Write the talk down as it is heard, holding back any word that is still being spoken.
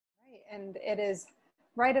and it is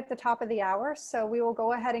right at the top of the hour, so we will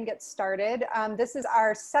go ahead and get started. This is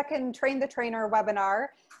our second Train the Trainer webinar,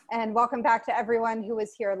 and welcome back to everyone who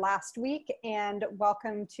was here last week, and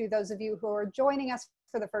welcome to those of you who are joining us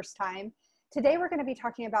for the first time. Today we're going to be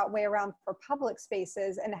talking about WayAround for public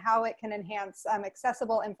spaces and how it can enhance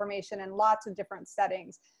accessible information in lots of different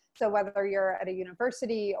settings. So whether you're at a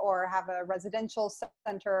university or have a residential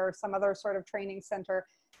center or some other sort of training center,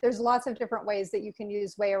 there's lots of different ways that you can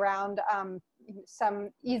use WayAround, some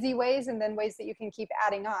easy ways and then ways that you can keep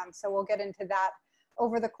adding on. So we'll get into that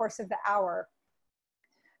over the course of the hour.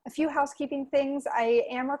 A few housekeeping things. I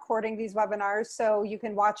am recording these webinars, so you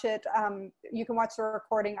can watch it. You can watch the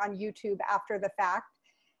recording on YouTube after the fact.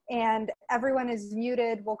 And everyone is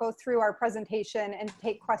muted. We'll go through our presentation and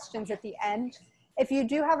take questions at the end. If you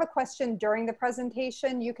do have a question during the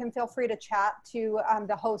presentation, you can feel free to chat to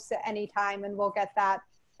the host at any time and we'll get that.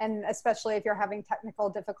 And especially if you're having technical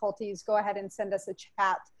difficulties, go ahead and send us a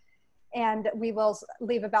chat. And we will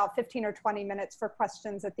leave about 15 or 20 minutes for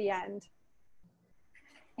questions at the end.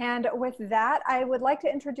 And with that, I would like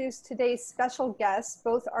to introduce today's special guests.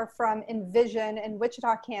 Both are from Envision in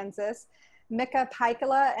Wichita, Kansas, Mika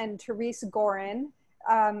and Terese Goren.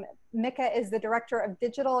 Mika is the Director of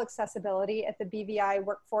Digital Accessibility at the BVI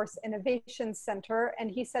Workforce Innovation Center, and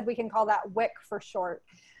he said we can call that WIC for short.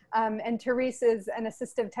 And Terese is an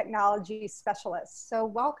Assistive Technology Specialist. So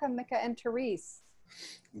welcome, Mika and Terese.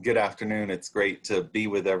 Good afternoon. It's great to be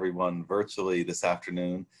with everyone virtually this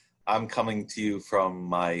afternoon. I'm coming to you from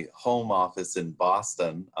my home office in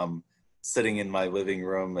Boston. I'm sitting in my living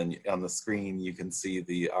room, and on the screen you can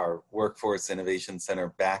see our Workforce Innovation Center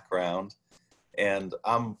background. And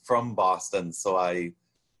I'm from Boston, so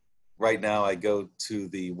right now I go to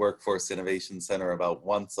the Workforce Innovation Center about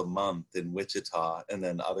once a month in Wichita, and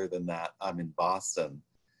then other than that, I'm in Boston.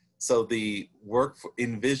 So the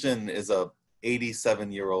Envision is a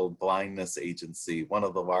 87-year-old blindness agency, one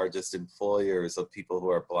of the largest employers of people who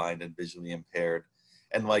are blind and visually impaired.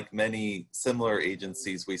 And like many similar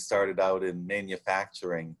agencies, we started out in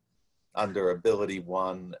manufacturing under Ability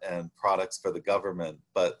One and products for the government.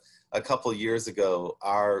 But a couple years ago,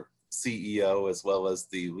 our CEO, as well as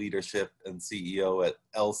the leadership and CEO at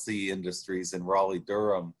LC Industries in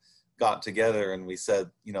Raleigh-Durham, got together and we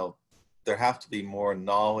said, you know, there have to be more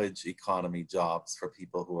knowledge economy jobs for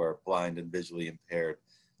people who are blind and visually impaired.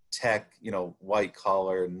 Tech, you know, white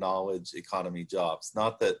collar knowledge economy jobs.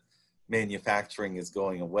 Not that manufacturing is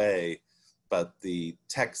going away, but the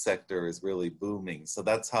tech sector is really booming. So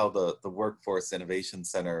that's how the Workforce Innovation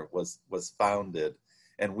Center was founded.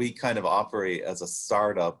 And we kind of operate as a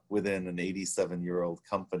startup within an 87-year-old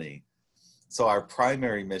company. So our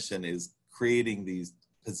primary mission is creating these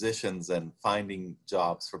positions and finding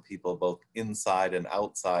jobs for people both inside and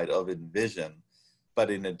outside of Envision.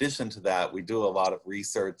 But in addition to that, we do a lot of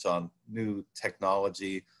research on new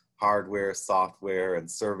technology, hardware, software,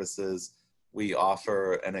 and services. We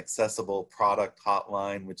offer an accessible product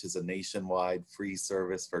hotline, which is a nationwide free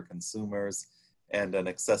service for consumers, and an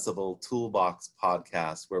accessible toolbox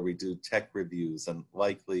podcast where we do tech reviews, and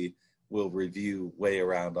likely we'll review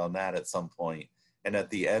WayAround on that at some point. And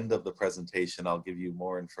at the end of the presentation, I'll give you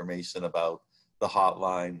more information about the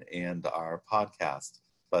hotline and our podcast.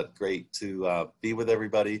 But great to be with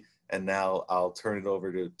everybody. And now I'll turn it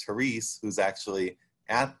over to Terese, who's actually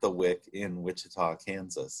at the WIC in Wichita,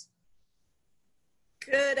 Kansas.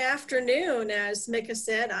 Good afternoon. As Mika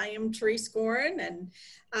said, I am Terese Goren, and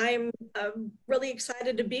I'm really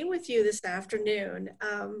excited to be with you this afternoon.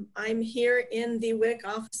 I'm here in the WIC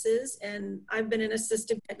offices, and I've been an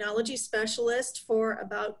assistive technology specialist for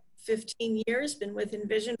about 15 years, been with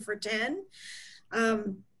Envision for 10.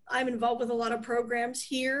 I'm involved with a lot of programs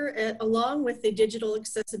here, along with the digital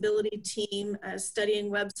accessibility team, studying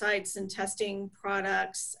websites and testing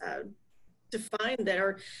products that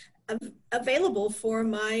are available for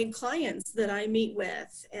my clients that I meet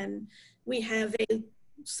with. And we have a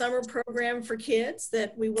summer program for kids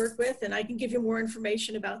that we work with, and I can give you more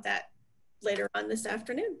information about that later on this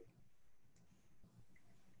afternoon.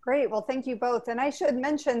 Great, well, thank you both. And I should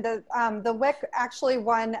mention that the WIC actually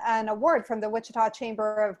won an award from the Wichita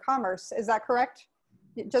Chamber of Commerce. Is that correct?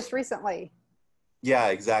 Just recently. Yeah,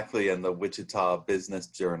 exactly. And the Wichita Business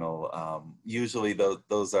Journal. Usually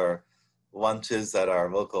those are lunches at our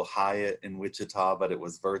local Hyatt in Wichita, but it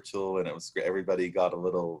was virtual and it was great. Everybody got a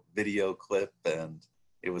little video clip, and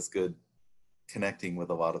it was good connecting with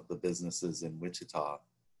a lot of the businesses in Wichita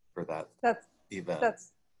for that event.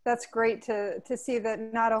 That's great to see that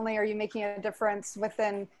not only are you making a difference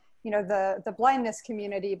within, you know, the blindness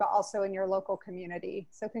community, but also in your local community.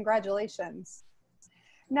 So congratulations.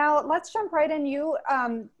 Now let's jump right in. You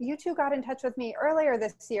two got in touch with me earlier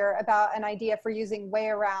this year about an idea for using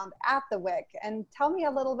WayAround at the WIC, and tell me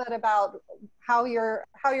a little bit about how you're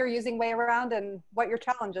using WayAround and what your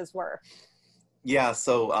challenges were. Yeah,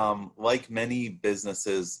 so like many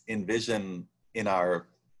businesses, Envision in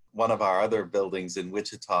one of our other buildings in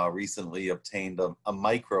Wichita recently obtained a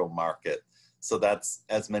micro market. So that's,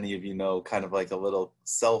 as many of you know, kind of like a little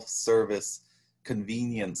self-service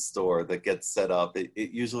convenience store that gets set up.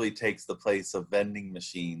 It usually takes the place of vending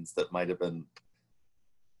machines that might have been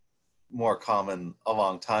more common a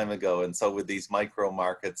long time ago. And so with these micro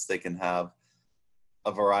markets, they can have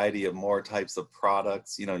a variety of more types of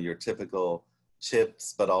products, you know, your typical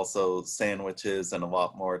chips, but also sandwiches and a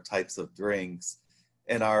lot more types of drinks.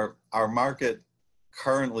 And our market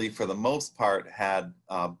currently, for the most part, had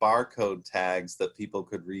barcode tags that people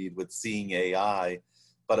could read with Seeing AI.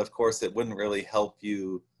 But of course, it wouldn't really help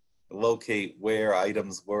you locate where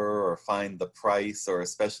items were or find the price, or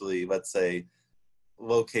especially, let's say,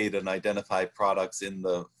 locate and identify products in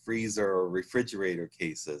the freezer or refrigerator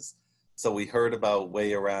cases. So we heard about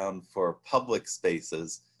WayAround for public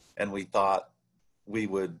spaces, and we thought we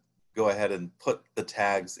would go ahead and put the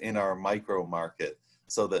tags in our micro market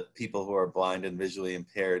so that people who are blind and visually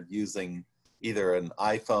impaired using either an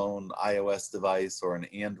iPhone, iOS device, or an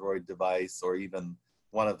Android device, or even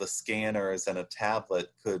one of the scanners and a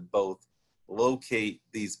tablet could both locate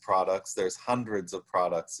these products. There's hundreds of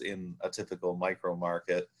products in a typical micro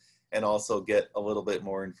market, and also get a little bit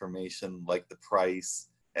more information like the price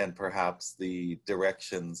and perhaps the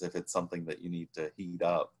directions if it's something that you need to heat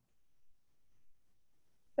up.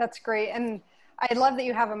 That's great. And I love that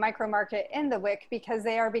you have a micro market in the WIC, because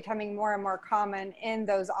they are becoming more and more common in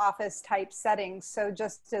those office type settings. So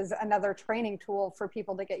just as another training tool for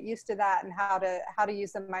people to get used to that and how to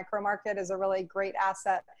use the micro market is a really great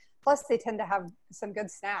asset. Plus they tend to have some good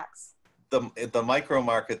snacks. The micro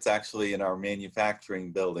market's actually in our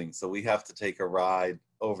manufacturing building, so we have to take a ride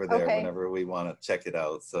over there whenever we want to check it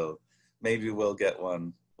out. So maybe we'll get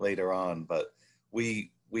one later on, but we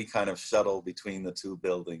kind of shuttle between the two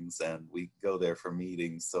buildings and we go there for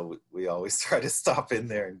meetings. So we always try to stop in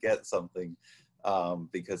there and get something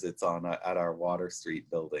because it's at our Water Street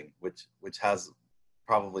building, which has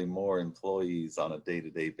probably more employees on a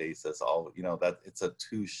day-to-day basis. That it's a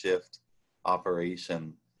 2-shift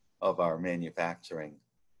operation of our manufacturing.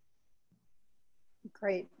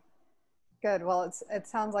 Great. Good. Well, it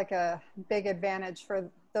sounds like a big advantage for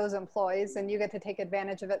those employees, and you get to take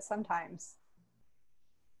advantage of it sometimes.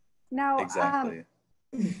 Now, exactly.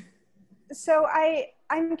 So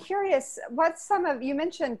I'm curious, you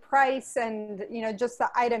mentioned price and, just the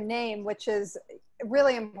item name, which is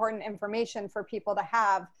really important information for people to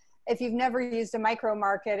have. If you've never used a micro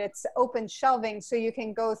market, it's open shelving, so you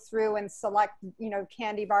can go through and select,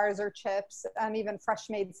 candy bars or chips, even fresh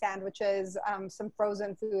made sandwiches, some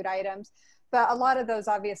frozen food items. But a lot of those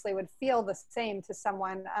obviously would feel the same to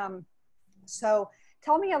someone. So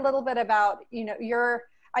tell me a little bit about,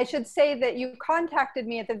 I should say that you contacted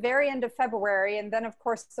me at the very end of February, and then of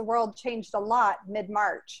course the world changed a lot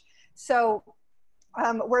mid-March. So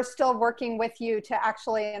we're still working with you to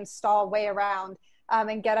actually install WayAround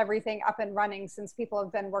and get everything up and running, since people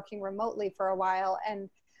have been working remotely for a while. And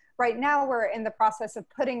right now we're in the process of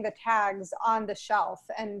putting the tags on the shelf.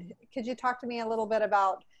 And could you talk to me a little bit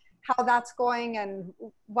about how that's going and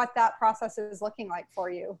what that process is looking like for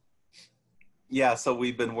you? Yeah, so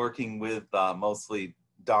we've been working with mostly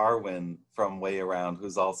Darwin from WayAround,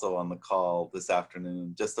 who's also on the call this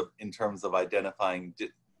afternoon, just in terms of identifying.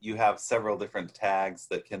 You have several different tags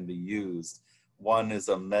that can be used. One is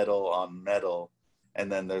a metal on metal,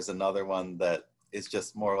 and then there's another one that is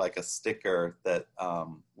just more like a sticker that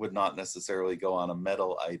would not necessarily go on a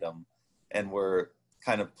metal item. And we're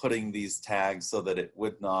kind of putting these tags so that it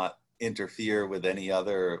would not interfere with any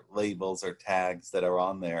other labels or tags that are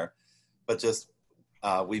on there. But just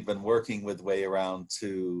we've been working with WayAround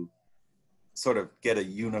to sort of get a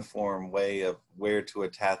uniform way of where to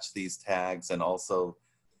attach these tags, and also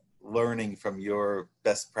learning from your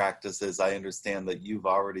best practices. I understand that you've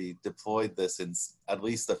already deployed this in at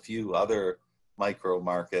least a few other micro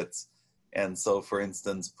markets. And so, for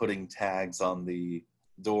instance, putting tags on the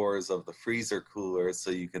doors of the freezer coolers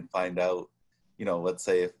so you can find out, let's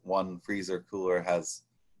say if one freezer cooler has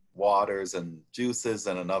waters and juices,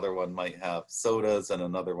 and another one might have sodas, and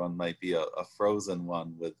another one might be a frozen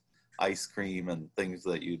one with ice cream and things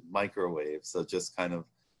that you'd microwave. So just kind of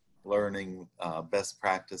learning best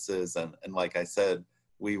practices. And like I said,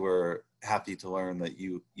 we were happy to learn that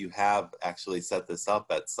you have actually set this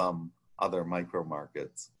up at some other micro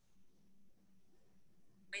markets.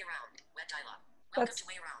 WayAround, web dialog.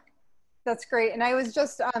 That's great. And I was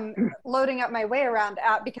just loading up my WayAround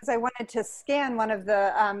app because I wanted to scan one of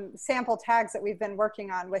the sample tags that we've been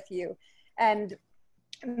working on with you. And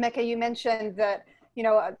Mika, you mentioned that, you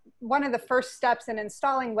know, one of the first steps in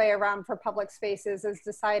installing WayAround for public spaces is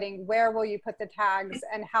deciding where will you put the tags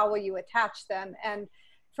and how will you attach them. And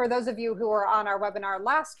for those of you who were on our webinar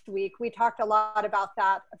last week, we talked a lot about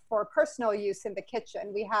that for personal use in the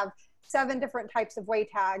kitchen. We have 7 different types of way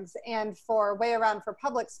tags, and for WayAround for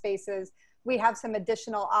public spaces, we have some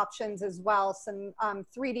additional options as well, some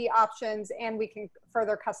 3D options, and we can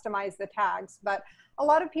further customize the tags. But a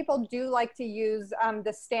lot of people do like to use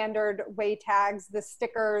the standard way tags, the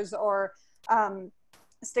stickers, or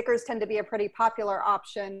stickers tend to be a pretty popular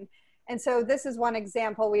option. And so this is one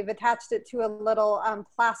example. We've attached it to a little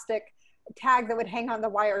plastic tag that would hang on the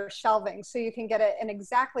wire shelving, so you can get it in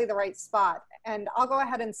exactly the right spot. And I'll go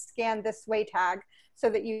ahead and scan this way tag so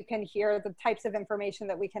that you can hear the types of information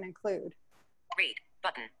that we can include. Read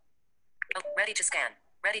button. Oh, ready to scan.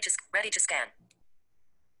 Ready to scan.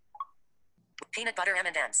 Peanut butter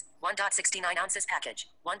M&Ms, 1.69 ounces package,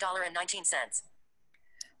 $1.19.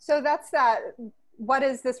 So that's that. What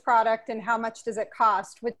is this product and how much does it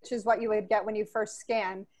cost, which is what you would get when you first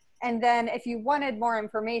scan. And then if you wanted more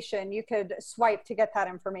information, you could swipe to get that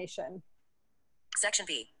information. Section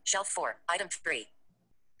B, shelf 4, item 3.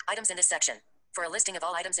 Items in this section. For a listing of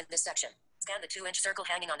all items in this section, scan the 2-inch circle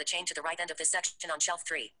hanging on the chain to the right end of this section on shelf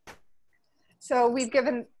 3. So we've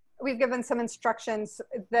given some instructions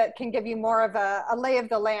that can give you more of a lay of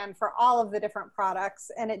the land for all of the different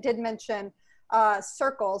products. And it did mention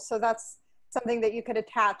circles. So that's something that you could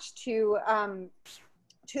attach to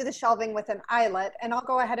the shelving with an eyelet. And I'll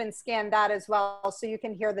go ahead and scan that as well so you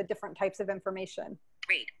can hear the different types of information.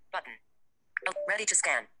 Read button. Oh, ready to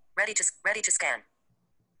scan. Ready to scan.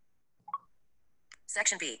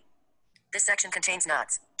 Section B. This section contains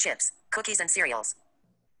nuts, chips, cookies, and cereals.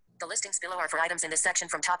 The listings below are for items in this section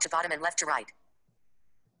from top to bottom and left to right.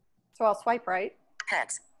 So I'll swipe right.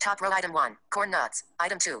 Heads. Top row, item 1, corn nuts.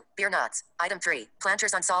 Item 2, beer nuts. Item 3,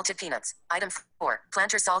 Planters unsalted peanuts. Item 4,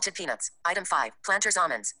 Planters salted peanuts. Item 5, Planters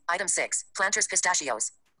almonds. Item 6, Planters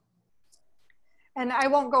pistachios. And I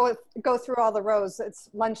won't go through all the rows. It's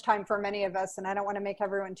lunchtime for many of us, and I don't want to make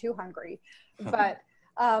everyone too hungry. But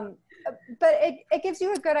it gives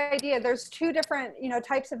you a good idea. There's 2 different,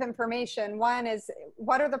 types of information. One is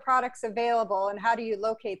what are the products available and how do you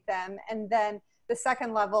locate them? And then the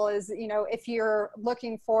second level is, if you're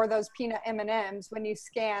looking for those peanut M&Ms when you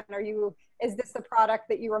scan, is this the product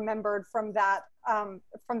that you remembered from that,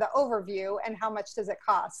 from the overview, and how much does it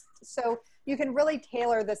cost? So you can really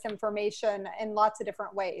tailor this information in lots of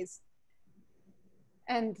different ways.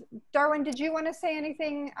 And Darwin, did you want to say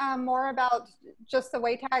anything more about just the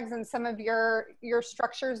way tags and some of your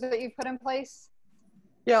structures that you've put in place?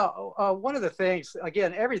 Yeah, one of the things,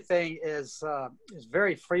 again, everything is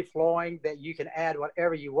very free-flowing, that you can add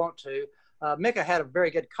whatever you want to. Mika had a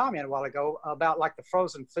very good comment a while ago about like the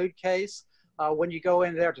frozen food case. When you go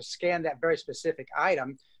in there to scan that very specific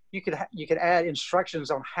item, you could add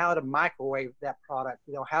instructions on how to microwave that product.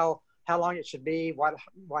 How long it should be, what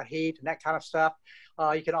heat, and that kind of stuff.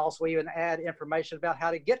 You can also even add information about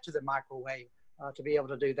how to get to the microwave to be able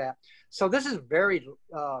to do that. So this is very,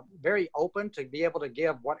 very open to be able to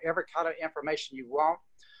give whatever kind of information you want.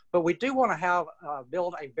 But we do want to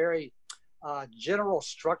build a very general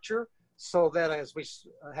structure, so that, as we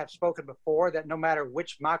have spoken before, that no matter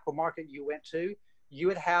which micro market you went to, you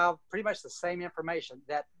would have pretty much the same information.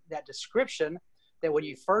 That description, that when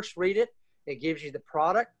you first read it, it gives you the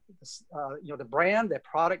product, the brand, the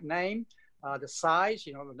product name, the size,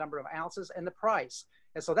 the number of ounces, and the price.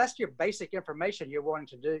 And so that's your basic information you're wanting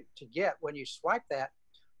to get when you swipe that.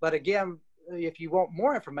 But again, if you want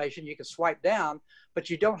more information, you can swipe down, but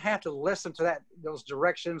you don't have to listen to those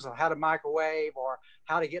directions on how to microwave or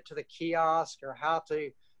how to get to the kiosk or how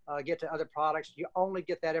to get to other products. You only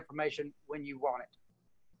get that information when you want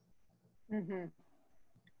it. Mm-hmm.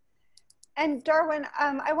 And Darwin,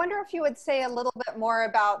 I wonder if you would say a little bit more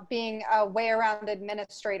about being a WayAround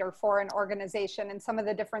administrator for an organization and some of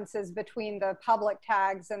the differences between the public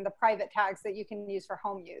tags and the private tags that you can use for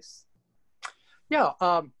home use. Yeah,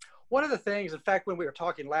 one of the things, in fact, when we were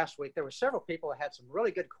talking last week, there were several people that had some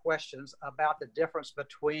really good questions about the difference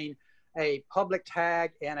between a public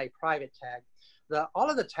tag and a private tag. All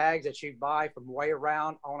of the tags that you buy from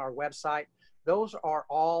WayAround on our website, those are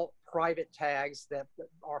all private tags that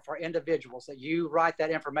are for individuals, that you write that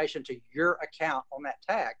information to your account on that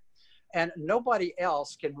tag. And nobody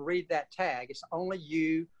else can read that tag. It's only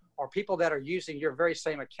you or people that are using your very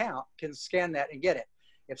same account can scan that and get it.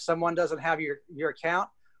 If someone doesn't have your account,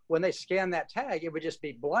 when they scan that tag, it would just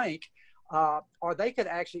be blank. Or they could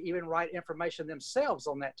actually even write information themselves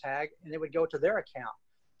on that tag, and it would go to their account.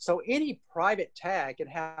 So any private tag can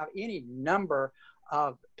have any number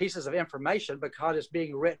of pieces of information because it's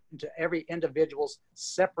being written to every individual's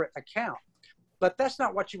separate account. But that's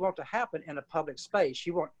not what you want to happen in a public space.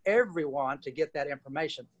 You want everyone to get that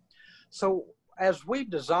information. So as we've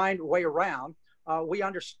designed WayAround, we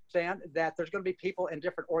understand that there's going to be people in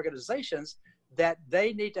different organizations that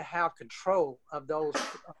they need to have control of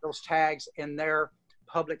those tags in their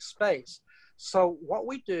public space. So what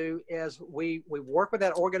we do is we work with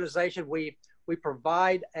that organization. We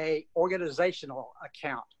provide a organizational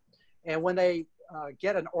account. And when they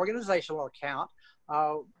get an organizational account,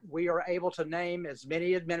 we are able to name as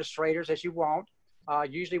many administrators as you want.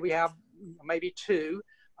 Usually we have maybe two,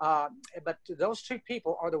 but those two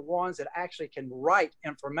people are the ones that actually can write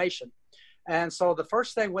information. And so the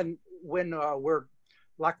first thing when we're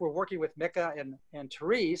working with Mika and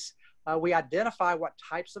Terese, we identify what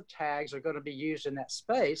types of tags are going to be used in that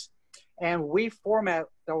space, and we format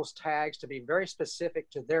those tags to be very specific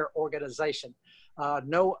to their organization.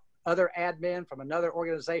 No other admin from another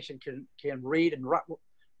organization can read and write.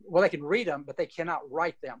 Well, they can read them, but they cannot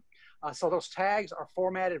write them. So those tags are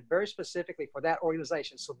formatted very specifically for that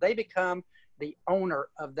organization. So they become the owner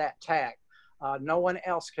of that tag. No one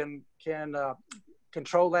else can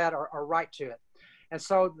control that or write to it. And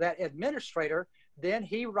so that administrator, then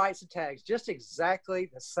he writes the tags just exactly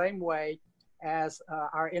the same way as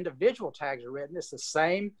our individual tags are written. It's the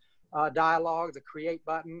same dialogue, the create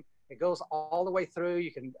button. It goes all the way through.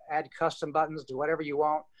 You can add custom buttons, do whatever you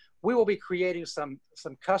want. We will be creating some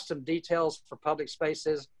custom details for public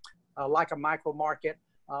spaces, like a micro market,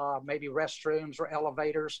 maybe restrooms or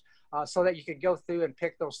elevators, so that you can go through and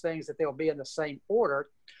pick those things that they'll be in the same order.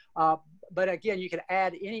 But again, you can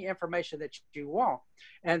add any information that you want.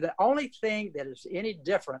 And the only thing that is any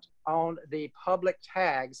different on the public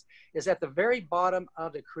tags is at the very bottom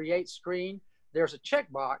of the create screen, there's a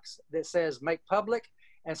checkbox that says make public.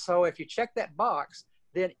 And so if you check that box,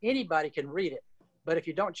 then anybody can read it. But if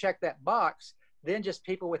you don't check that box, then just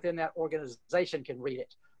people within that organization can read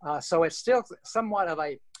it. So it's still somewhat of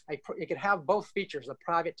it can have both features, a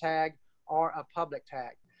private tag or a public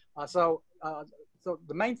tag. So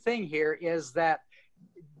the main thing here is that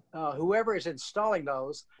whoever is installing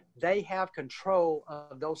those, they have control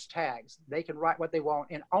of those tags. They can write what they want,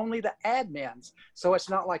 and only the admins. So it's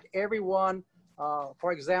not like everyone,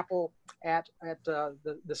 for example, at the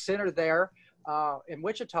center there in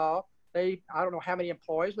Wichita, I don't know how many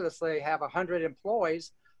employees, but if they have 100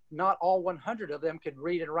 employees, not all 100 of them can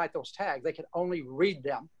read and write those tags. They can only read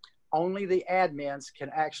them. Only the admins can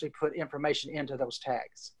actually put information into those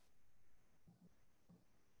tags.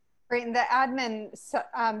 Great, and the admin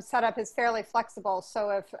setup is fairly flexible. So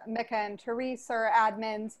if Mika and Terese are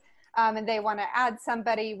admins and they want to add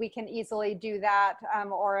somebody, we can easily do that.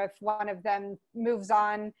 Or if one of them moves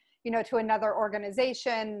on, to another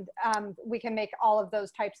organization, we can make all of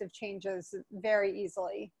those types of changes very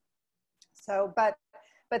easily. So, but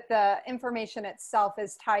the information itself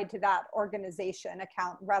is tied to that organization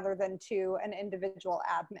account rather than to an individual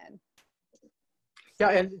admin.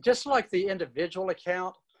 Yeah, and just like the individual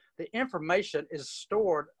account, the information is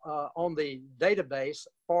stored on the database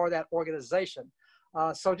for that organization.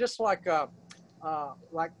 So just like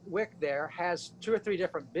WIC there has 2 or 3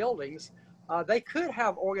 different buildings, they could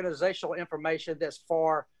have organizational information that's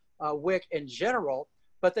for WIC in general,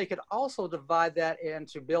 but they could also divide that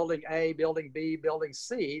into building A, building B, building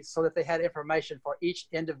C, so that they had information for each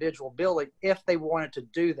individual building if they wanted to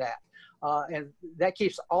do that. And that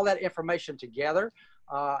keeps all that information together.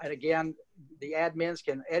 And again, the admins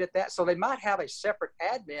can edit that. So they might have a separate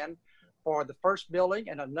admin for the first building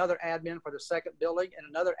and another admin for the second building and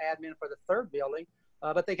another admin for the third building.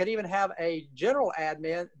 But they could even have a general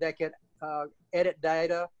admin that can edit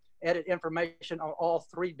data, edit information on all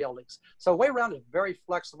 3 buildings. So WayAround is very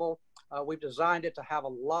flexible. We've designed it to have a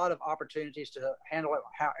lot of opportunities to handle it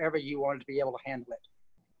however you wanted to be able to handle it.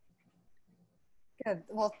 Good.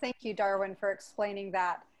 Well, thank you, Darwin, for explaining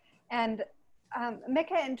that. And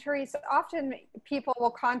Mika and Terese, often people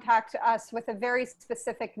will contact us with a very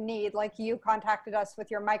specific need, like you contacted us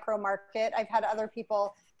with your micro market. I've had other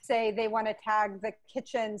people say they want to tag the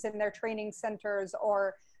kitchens in their training centers,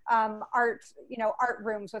 or art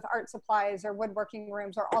rooms with art supplies, or woodworking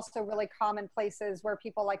rooms are also really common places where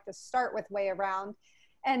people like to start with WayAround.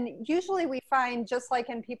 And usually we find, just like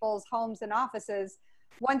in people's homes and offices,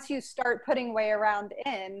 once you start putting WayAround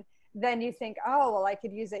in, then you think, oh, well, I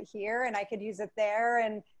could use it here and I could use it there.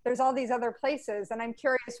 And there's all these other places. And I'm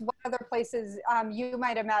curious what other places you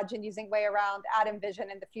might imagine using WayAround at Envision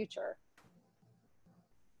in the future.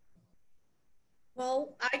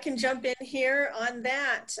 Well, I can jump in here on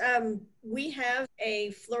that. We have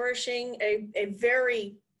a flourishing, a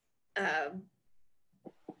very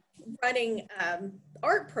running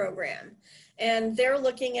art program, and they're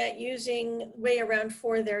looking at using WayAround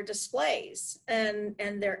for their displays and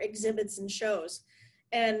their exhibits and shows.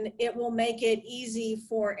 And it will make it easy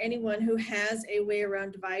for anyone who has a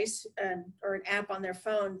WayAround device or an app on their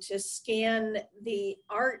phone to scan the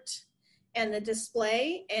art and the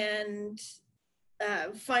display and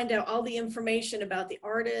find out all the information about the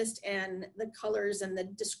artist and the colors and the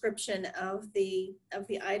description of the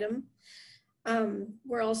item.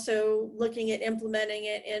 We're also looking at implementing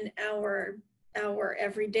it in our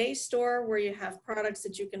everyday store, where you have products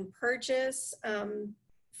that you can purchase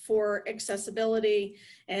for accessibility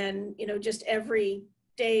and, you know, just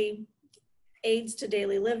everyday aids to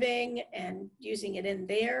daily living, and using it in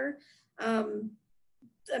there.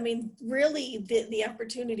 I mean, really, the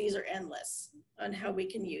opportunities are endless on how we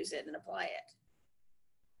can use it and apply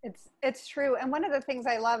it. It's true. And one of the things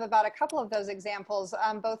I love about a couple of those examples,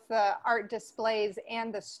 both the art displays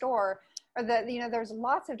and the store, are that, you know, there's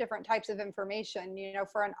lots of different types of information. You know,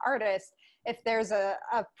 for an artist, if there's a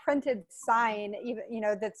printed sign, even, you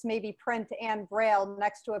know, that's maybe print and braille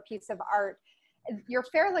next to a piece of art, you're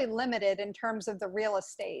fairly limited in terms of the real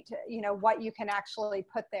estate, you know, what you can actually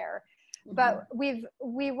put there. But we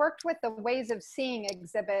worked with the Ways of Seeing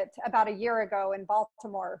exhibit about a year ago in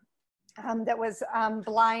Baltimore that was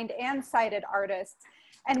blind and sighted artists.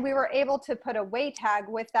 And we were able to put a way tag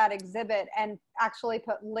with that exhibit and actually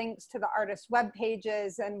put links to the artist's web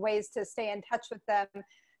pages and ways to stay in touch with them.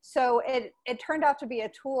 So it turned out to be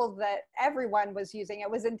a tool that everyone was using.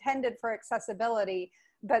 It was intended for accessibility,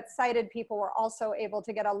 but sighted people were also able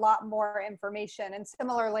to get a lot more information. And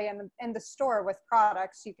similarly in the store with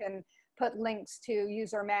products, you can put links to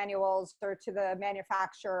user manuals or to the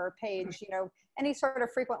manufacturer page, you know, any sort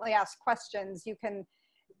of frequently asked questions you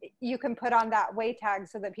can put on that way tag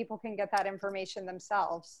so that people can get that information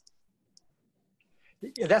themselves.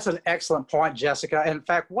 Yeah, that's an excellent point, Jessica. In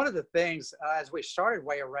fact, one of the things as we started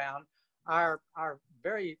WayAround, our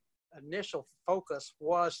very initial focus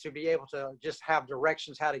was to be able to just have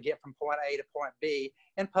directions how to get from point A to point B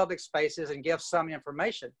in public spaces and give some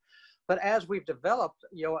information. But as we've developed,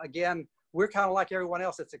 you know, again, we're kind of like everyone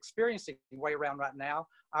else that's experiencing WayAround right now.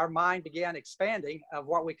 Our mind began expanding of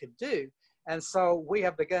what we could do. And so we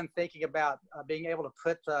have begun thinking about being able to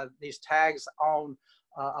put these tags on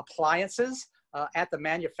appliances at the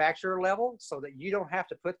manufacturer level, so that you don't have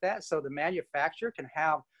to put that. So the manufacturer can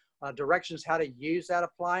have directions how to use that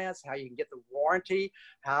appliance, how you can get the warranty,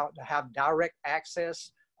 how to have direct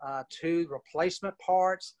access to replacement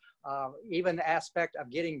parts, even the aspect of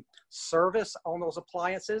getting service on those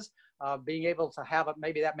appliances, being able to have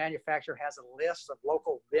maybe that manufacturer has a list of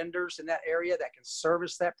local vendors in that area that can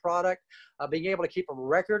service that product, being able to keep a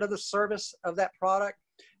record of the service of that product.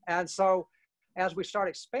 And so as we start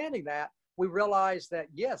expanding that, we realized that,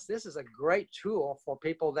 yes, this is a great tool for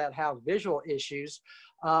people that have visual issues,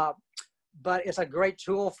 but it's a great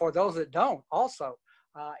tool for those that don't also.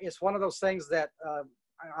 It's one of those things that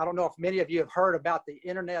I don't know if many of you have heard about the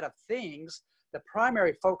Internet of Things. The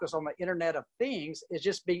primary focus on the Internet of Things is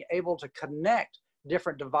just being able to connect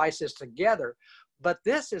different devices together. But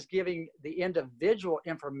this is giving the individual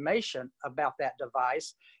information about that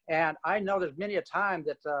device. And I know there's many a time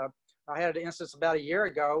that I had an instance about a year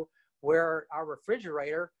ago where our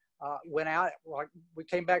refrigerator went out. Well, we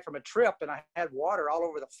came back from a trip and I had water all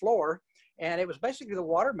over the floor. And it was basically the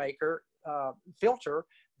water maker filter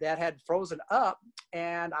that had frozen up,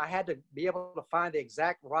 and I had to be able to find the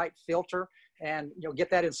exact right filter and, you know, get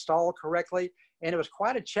that installed correctly. And it was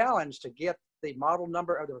quite a challenge to get the model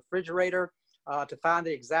number of the refrigerator, to find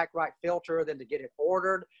the exact right filter, then to get it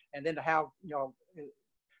ordered, and then to have, you know,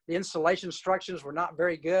 the installation instructions were not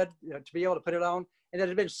very good, you know, to be able to put it on. And it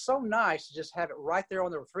had been so nice to just have it right there on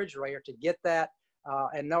the refrigerator to get that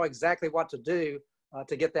and know exactly what to do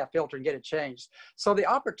to get that filter and get it changed. So the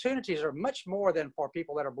opportunities are much more than for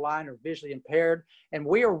people that are blind or visually impaired. And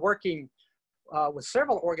we are working with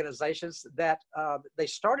several organizations that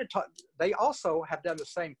they also have done the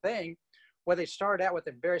same thing, where they started out with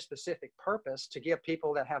a very specific purpose to give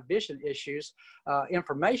people that have vision issues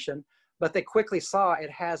information, but they quickly saw it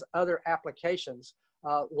has other applications.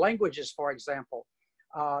 Languages, for example.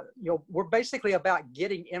 You know, we're basically about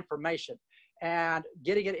getting information and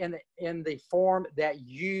getting it in the form that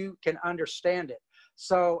you can understand it.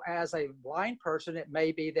 So as a blind person, it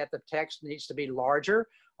may be that the text needs to be larger,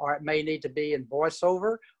 or it may need to be in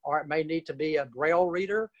voiceover, or it may need to be a braille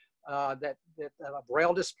reader, a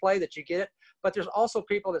braille display that you get. But there's also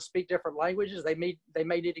people that speak different languages. They may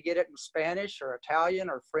need to get it in Spanish or Italian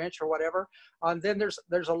or French or whatever. And then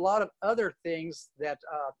there's a lot of other things that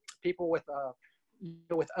people with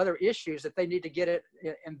other issues, that they need to get it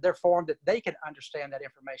in their form that they can understand that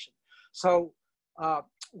information. So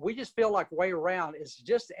we just feel like WayAround is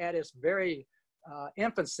just at its very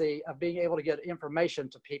infancy of being able to get information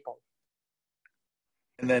to people.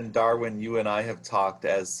 And then Darwin, you and I have talked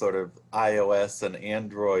as sort of iOS and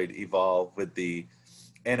Android evolve with the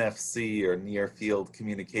NFC or near field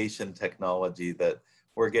communication technology, that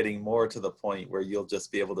we're getting more to the point where you'll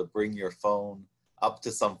just be able to bring your phone up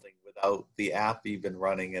to something without the app even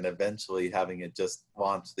running, and eventually having it just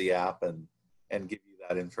launch the app and give you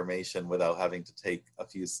that information without having to take a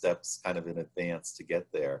few steps kind of in advance to get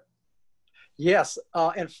there. Yes.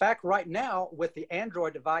 In fact, right now with the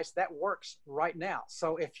Android device, that works right now.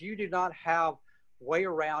 So if you do not have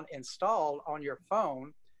WayAround installed on your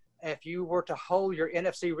phone, if you were to hold your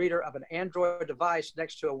NFC reader of an Android device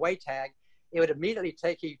next to a WayTag, it would immediately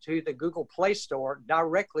take you to the Google Play Store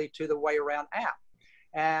directly to the WayAround app.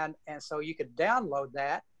 And so you could download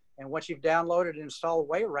that. And once you've downloaded and installed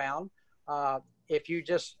WayAround, if you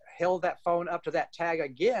just held that phone up to that tag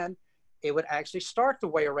again, it would actually start the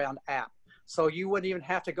WayAround app. So you wouldn't even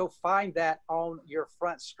have to go find that on your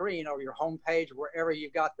front screen or your home page, wherever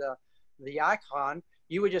you got the icon.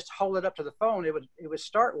 You would just hold it up to the phone. It would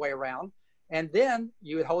start WayAround, and then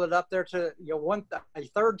you would hold it up there to a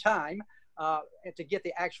third time to get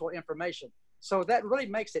the actual information. So that really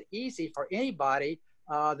makes it easy for anybody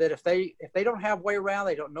that if they don't have WayAround,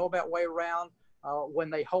 they don't know about WayAround. When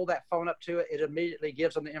they hold that phone up to it, it immediately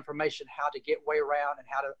gives them the information how to get WayAround and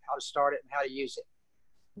how to start it and how to use it.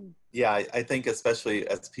 Yeah, I think especially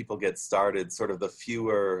as people get started, sort of the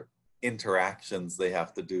fewer interactions they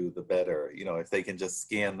have to do, the better. You know, if they can just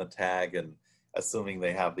scan the tag and, assuming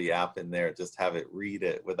they have the app in there, just have it read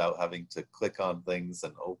it without having to click on things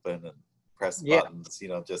and open and press buttons, you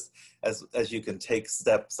know, just as you can take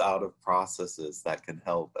steps out of processes, that can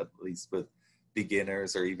help, at least with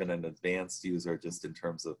beginners or even an advanced user, just in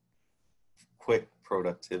terms of quick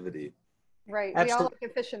productivity. Right. Absolutely. We all like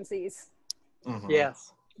efficiencies. Mm-hmm.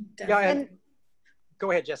 Yes. Go ahead.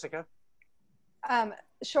 Go ahead, Jessica.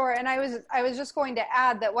 Sure. And I was just going to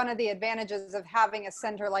add that one of the advantages of having a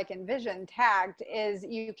center like Envision tagged is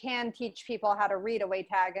you can teach people how to read a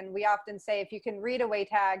WayTag. And we often say, if you can read a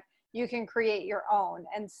WayTag, you can create your own.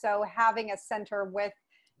 And so having a center with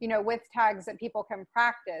tags that people can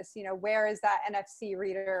practice, where is that NFC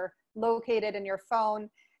reader located in your phone?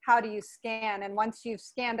 How do you scan? And once you've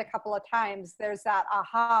scanned a couple of times, there's that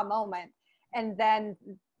aha moment. And then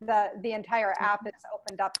the entire app is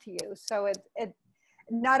opened up to you. So it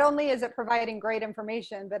not only is it providing great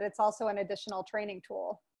information, but it's also an additional training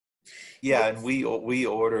tool. Yeah, and we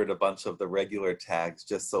ordered a bunch of the regular tags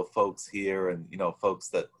just so folks here and, folks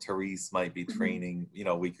that Terese might be training,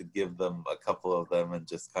 we could give them a couple of them and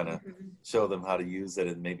just kind of show them how to use it,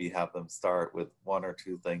 and maybe have them start with one or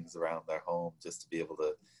two things around their home just to be able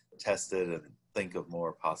to test it and think of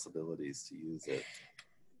more possibilities to use it.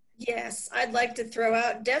 Yes, I'd like to throw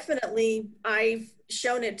out, definitely, I've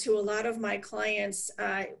shown it to a lot of my clients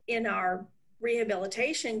in our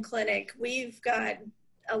rehabilitation clinic. We've got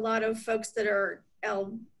a lot of folks that are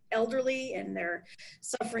elderly and they're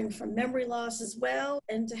suffering from memory loss as well.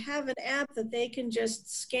 And to have an app that they can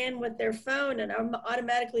just scan with their phone and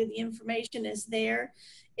automatically the information is there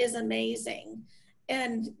is amazing.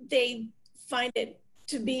 And they find it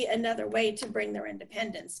to be another way to bring their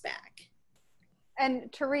independence back.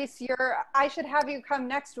 And Terese, I should have you come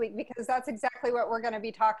next week, because that's exactly what we're going to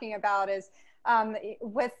be talking about, is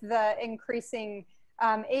with the increasing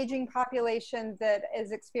aging population that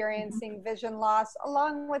is experiencing vision loss,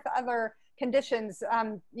 along with other conditions,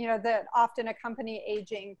 that often accompany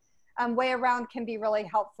aging. WayAround can be really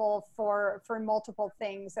helpful for multiple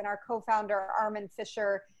things. And our co-founder, Armin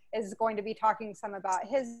Fisher, is going to be talking some about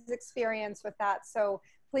his experience with that. So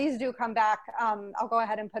please do come back. I'll go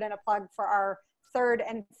ahead and put in a plug for our third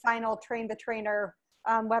and final Train the Trainer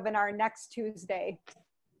webinar next Tuesday.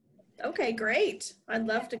 Okay, great. I'd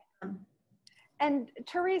love to come. And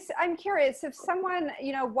Terese, I'm curious, if someone,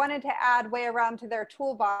 wanted to add WayAround to their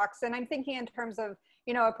toolbox, and I'm thinking in terms of,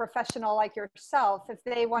 a professional like yourself, if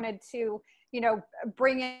they wanted to,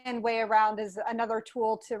 bring in WayAround as another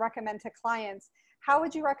tool to recommend to clients, how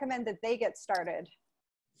would you recommend that they get started?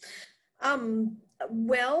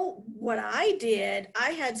 Well, what I did,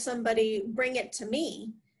 I had somebody bring it to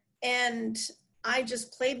me, and I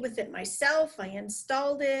just played with it myself. I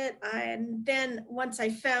installed it. And then once I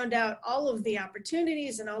found out all of the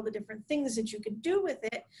opportunities and all the different things that you could do with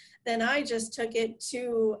it, then I just took it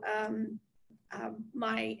to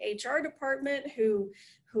my HR department who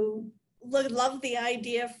loved the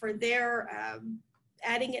idea for their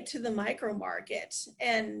adding it to the micro market.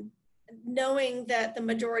 And knowing that the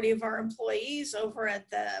majority of our employees over at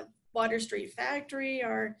the Water Street factory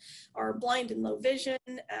are blind and low vision,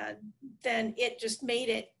 then it just made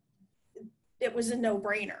it was a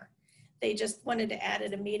no-brainer. They just wanted to add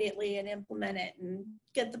it immediately and implement it and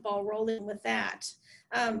get the ball rolling with that.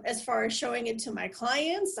 As far as showing it to my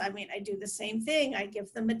clients, I mean, I do the same thing. I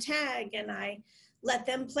give them a tag and I let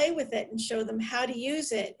them play with it and show them how to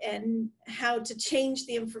use it and how to change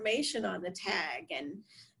the information on the tag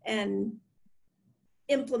and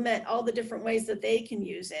implement all the different ways that they can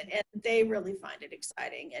use it. And they really find it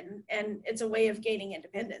exciting. And it's a way of gaining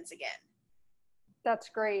independence again. That's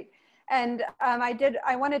great. And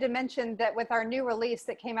I wanted to mention that with our new release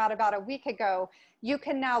that came out about a week ago, you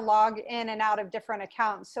can now log in and out of different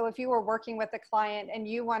accounts. So if you were working with a client and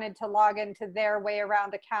you wanted to log into their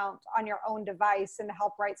WayAround account on your own device and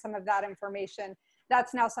help write some of that information,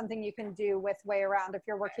 that's now something you can do with WayAround if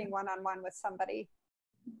you're working one-on-one with somebody.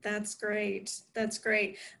 That's great. That's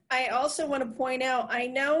great. I also want to point out, I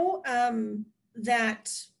know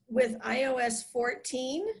that with iOS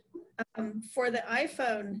 14 for the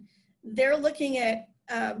iPhone, they're looking at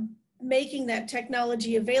making that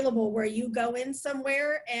technology available where you go in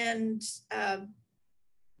somewhere and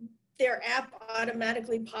their app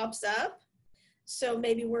automatically pops up. So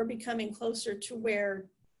maybe we're becoming closer to where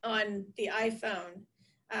on the iPhone,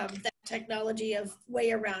 that technology of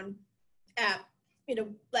WayAround app, you know,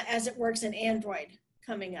 as it works in Android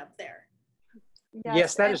coming up there.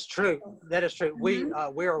 Yes, that is true. That is true. We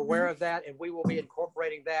are aware of that, and we will be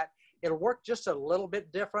incorporating that. It'll work just a little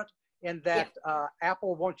bit different in that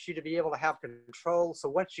Apple wants you to be able to have control. So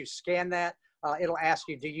once you scan that, it'll ask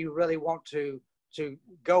you, do you really want to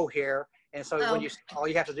go here? And so when all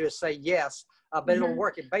you have to do is say yes, but it'll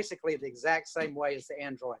work in basically the exact same way as the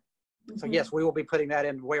Android. So yes, we will be putting that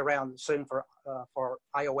in WayAround soon for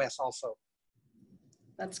iOS also.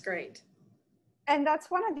 That's great. And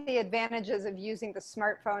that's one of the advantages of using the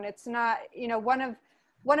smartphone. It's not, you know,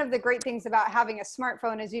 one of the great things about having a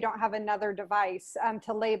smartphone is you don't have another device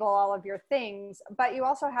to label all of your things, but you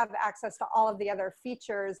also have access to all of the other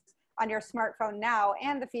features on your smartphone now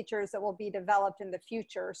and the features that will be developed in the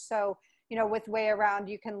future. So, you know, with WayAround,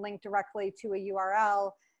 you can link directly to a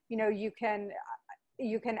URL. You know, you can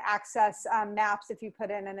access maps if you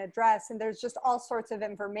put in an address, and there's just all sorts of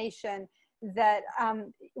information that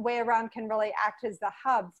WayAround can really act as the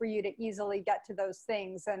hub for you to easily get to those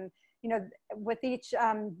things. And you know, with each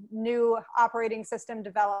new operating system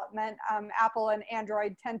development, Apple and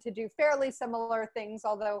Android tend to do fairly similar things,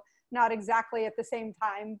 although not exactly at the same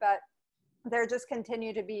time, but there just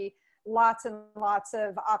continue to be lots and lots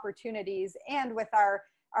of opportunities. And with our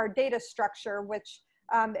data structure, which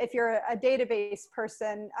if you're a database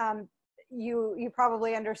person, you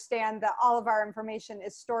probably understand that all of our information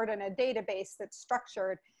is stored in a database that's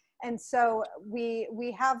structured. And so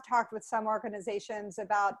we have talked with some organizations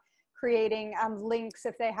about creating links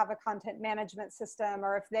if they have a content management system,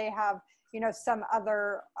 or if they have, you know, some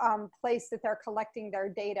other place that they're collecting their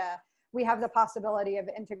data. We have the possibility of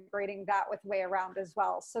integrating that with WayAround as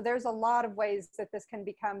well. So there's a lot of ways that this can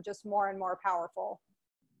become just more and more powerful.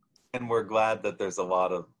 And we're glad that there's a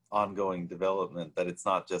lot of ongoing development, that it's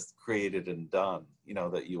not just created and done, you know,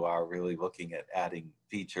 that you are really looking at adding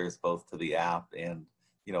features both to the app and,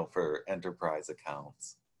 you know, for enterprise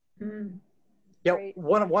accounts. Yeah,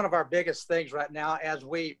 one of our biggest things right now, as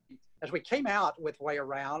we came out with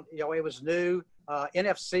WayAround, you know, it was new.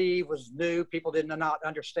 NFC was new. People did not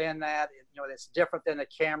understand that. You know, it's different than a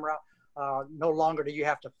camera. No longer do you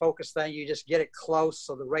have to focus thing. You just get it close,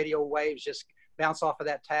 so the radio waves just bounce off of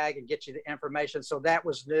that tag and get you the information. So that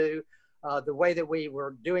was new. The way that we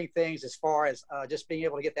were doing things as far as just being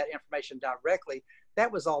able to get that information directly,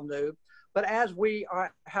 that was all new. But as we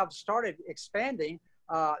have started expanding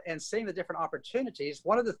and seeing the different opportunities,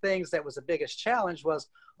 one of the things that was the biggest challenge was,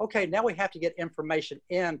 okay, now we have to get information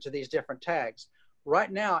into these different tags.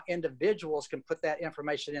 Right now, individuals can put that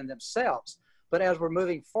information in themselves. But as we're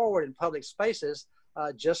moving forward in public spaces,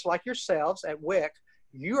 just like yourselves at WIC,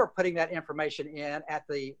 you are putting that information in at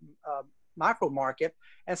the micro market.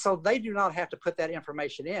 And so they do not have to put that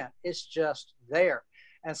information in. It's just there.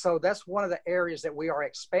 And so that's one of the areas that we are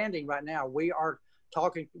expanding right now. We are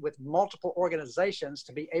talking with multiple organizations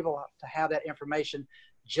to be able to have that information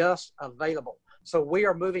just available. So we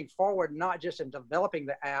are moving forward, not just in developing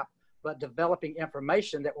the app, but developing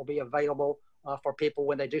information that will be available for people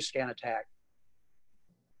when they do scan a tag.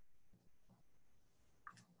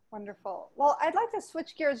 Wonderful. Well, I'd like to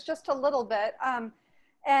switch gears just a little bit.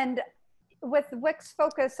 And with WIC's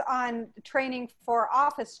focus on training for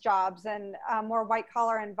office jobs and more white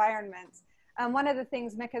collar environments, one of the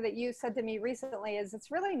things, Mika, that you said to me recently is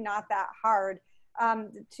it's really not that hard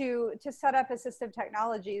to set up assistive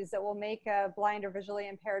technologies that will make a blind or visually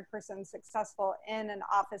impaired person successful in an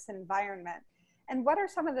office environment. And what are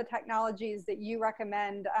some of the technologies that you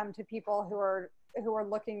recommend to people who are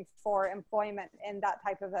looking for employment in that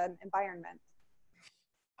type of an environment?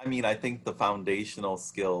 I mean, I think the foundational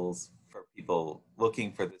skills for people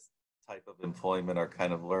looking for this type of employment are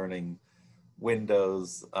kind of learning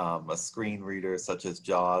Windows, a screen reader such as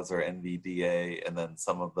JAWS or NVDA, and then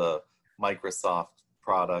some of the Microsoft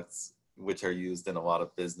products which are used in a lot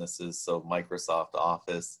of businesses, so Microsoft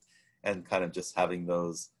Office, and kind of just having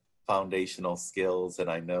those foundational skills.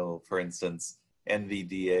 And I know, for instance,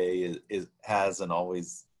 NVDA has and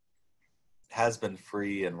always has been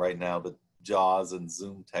free, and right now the JAWS and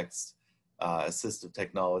Zoom text assistive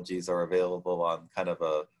technologies are available on kind of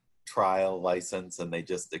a trial license, and they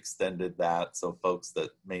just extended that so folks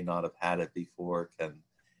that may not have had it before can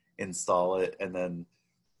install it. And then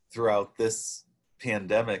throughout this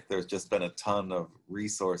pandemic, there's just been a ton of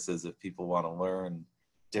resources if people want to learn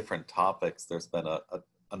different topics. There's been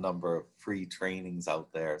a number of free trainings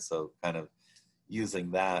out there, so kind of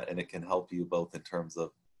using that, and it can help you both in terms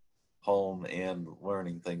of home and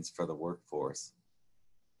learning things for the workforce.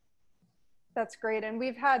 That's great. And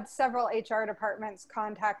we've had several HR departments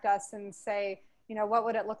contact us and say, you know, what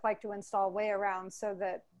would it look like to install WayAround so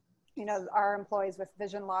that, you know, our employees with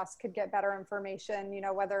vision loss could get better information, you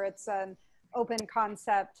know, whether it's an open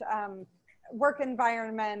concept work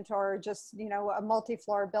environment or just, you know, a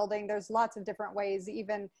multi-floor building. There's lots of different ways,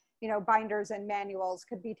 even, you know, binders and manuals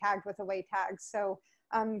could be tagged with a way tag. So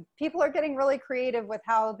people are getting really creative with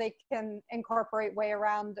how they can incorporate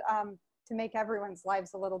WayAround to make everyone's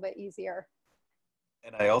lives a little bit easier.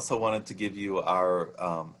 And I also wanted to give you our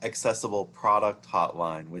accessible product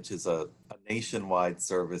hotline, which is a nationwide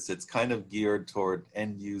service. It's kind of geared toward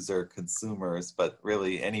end user consumers, but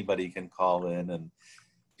really anybody can call in and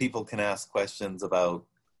people can ask questions about,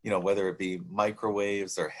 you know, whether it be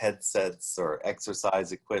microwaves or headsets or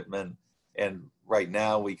exercise equipment. And right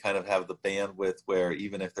now we kind of have the bandwidth where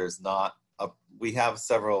even if there's not we have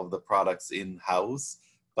several of the products in-house,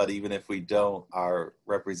 but even if we don't, our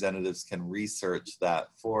representatives can research that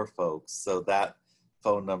for folks. So that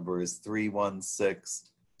phone number is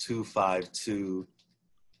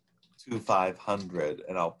 316-252-2500,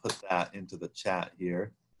 and I'll put that into the chat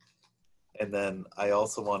here. And then I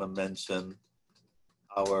also want to mention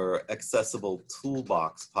our Accessible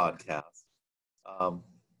Toolbox podcast.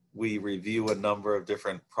 We review a number of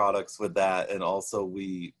different products with that, and also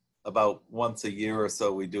we, about once a year or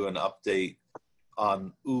so, we do an update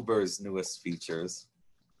on Uber's newest features.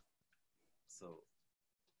 So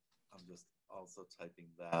I'm just also typing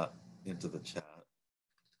that into the chat.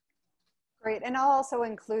 Great, and I'll also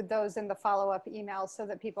include those in the follow-up email so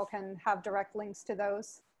that people can have direct links to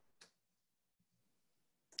those.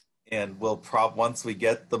 And we'll once we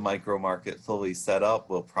get the micro market fully set up,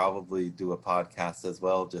 we'll probably do a podcast as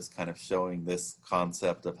well, just kind of showing this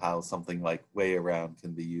concept of how something like WayAround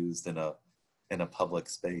can be used in a public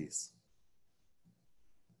space.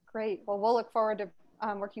 Great. Well, we'll look forward to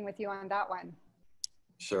working with you on that one.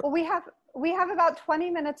 Sure. Well, we have about 20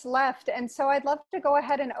 minutes left, and so I'd love to go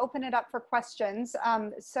ahead and open it up for questions.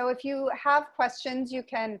 So if you have questions, you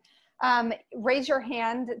can raise your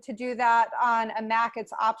hand. To do that on a Mac,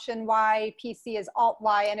 it's Option Y, PC is Alt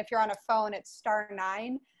Y, and if you're on a phone, it's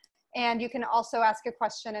 *9. And you can also ask a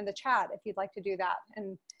question in the chat if you'd like to do that.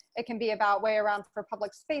 And it can be about WayAround for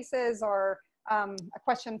public spaces, or a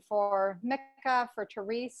question for Mika, for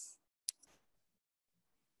Terese.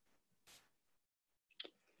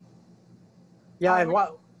 Yeah, and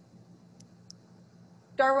what?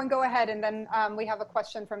 Darwin, go ahead, and then we have a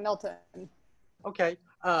question from Milton. Okay.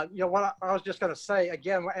 You know, what I was just going to say,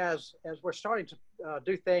 again, as we're starting to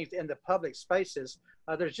do things in the public spaces,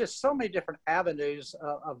 there's just so many different avenues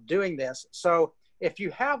of doing this. So if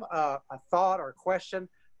you have a thought or a question,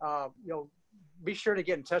 you know, be sure to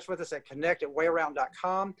get in touch with us at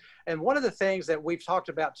connect@wayaround.com. And one of the things that we've talked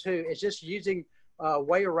about too is just using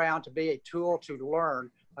WayAround to be a tool to learn.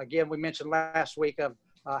 Again, we mentioned last week of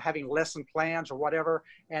having lesson plans or whatever.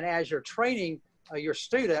 And as you're training your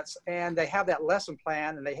students and they have that lesson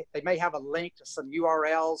plan, and they may have a link to some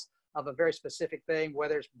URLs of a very specific thing,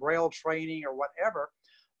 whether it's Braille training or whatever,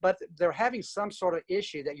 but they're having some sort of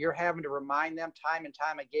issue that you're having to remind them time and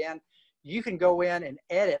time again, you can go in and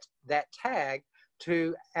edit that tag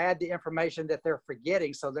to add the information that they're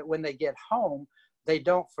forgetting, so that when they get home, they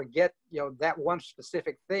don't forget, that one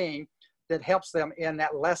specific thing that helps them in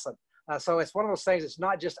that lesson. So it's one of those things, it's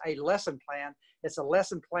not just a lesson plan, it's a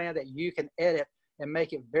lesson plan that you can edit and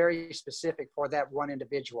make it very specific for that one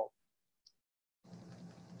individual.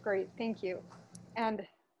 Great, thank you. And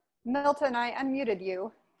Milton, I unmuted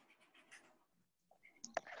you.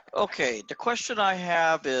 Okay, the question I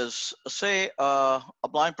have is, say a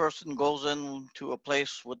blind person goes into a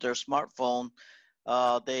place with their smartphone,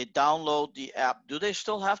 they download the app. Do they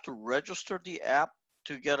still have to register the app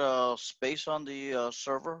to get a space on the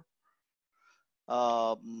server?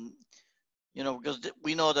 Because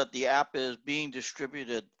we know that the app is being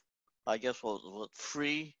distributed, I guess,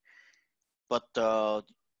 free, but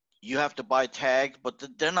you have to buy tags, but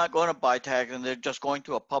they're not going to buy tags, and they're just going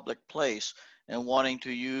to a public place and wanting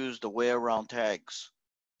to use the WayAround tags.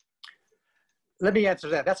 Let me answer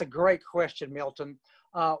that. That's a great question, Milton.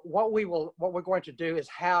 What we're going to do is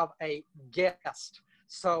have a guest.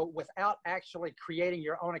 So without actually creating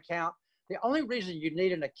your own account, the only reason you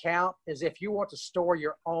need an account is if you want to store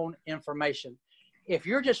your own information. If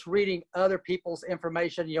you're just reading other people's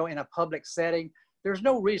information, in a public setting, there's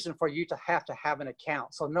no reason for you to have an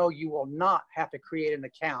account. So no, you will not have to create an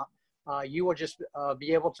account. You will just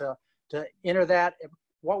be able to enter that.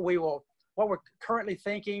 What we're currently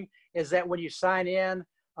thinking is that when you sign in,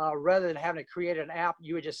 rather than having to create an app,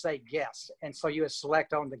 you would just say guest. And so you would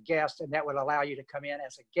select on the guest, and that would allow you to come in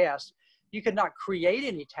as a guest. You could not create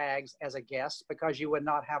any tags as a guest because you would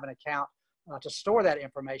not have an account to store that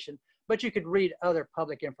information, but you could read other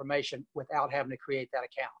public information without having to create that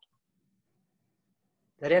account.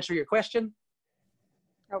 That answer your question?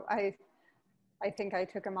 Oh, I think I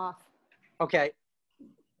took him off. Okay.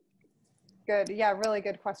 Good, yeah, really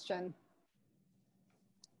good question.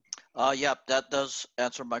 Yeah, that does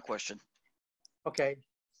answer my question. Okay,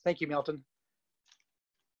 thank you, Milton.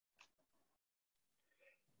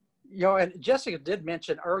 And Jessica did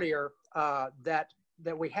mention earlier that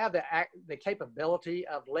we have the capability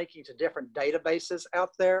of linking to different databases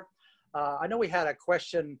out there. I know we had a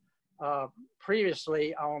question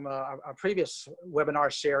previously on a previous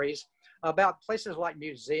webinar series about places like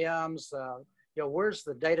museums. Where's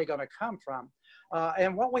the data going to come from?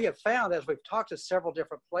 And what we have found as we've talked to several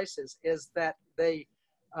different places is that they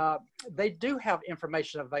do have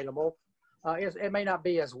information available. It may not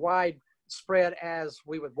be as widespread as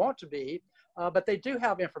we would want to be, but they do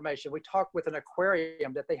have information. We talked with an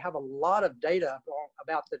aquarium that they have a lot of data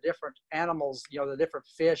about the different animals, the different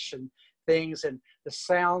fish and things, and the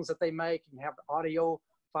sounds that they make, and have audio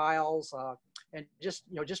files, and just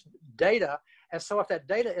data. And so if that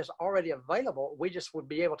data is already available, we just would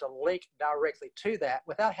be able to link directly to that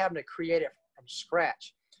without having to create it from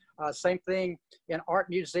scratch. Same thing in art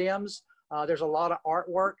museums. There's a lot of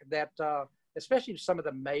artwork that, especially some of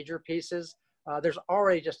the major pieces, there's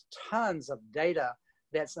already just tons of data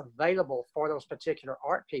that's available for those particular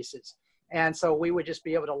art pieces. And so we would just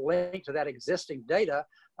be able to link to that existing data,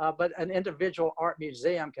 but an individual art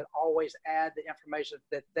museum can always add the information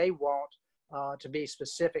that they want to be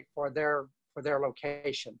specific for their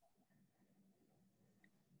location.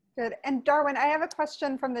 Good. And Darwin, I have a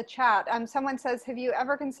question from the chat. Someone says, have you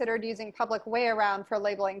ever considered using public WayAround for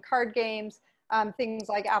labeling card games, things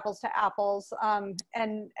like apples to apples,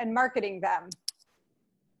 and marketing them?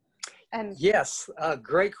 And yes,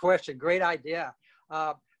 great question, great idea.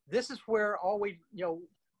 This is where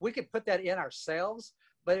we could put that in ourselves,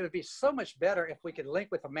 but it would be so much better if we could link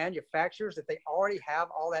with the manufacturers that they already have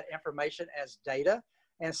all that information as data.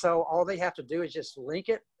 And so all they have to do is just link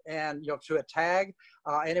it and to a tag,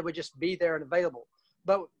 and it would just be there and available.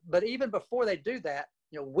 But even before they do that,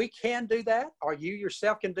 we can do that, or you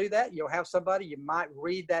yourself can do that. You'll have somebody, you might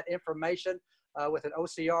read that information with an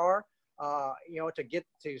OCR,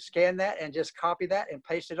 to scan that and just copy that and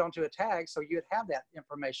paste it onto a tag so you'd have that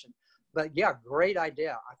information. But yeah, great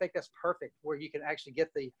idea. I think that's perfect, where you can actually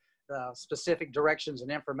get the specific directions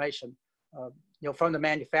and information, from the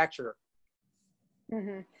manufacturer.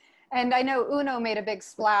 mm-hmm. And I know Uno made a big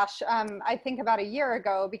splash, I think about a year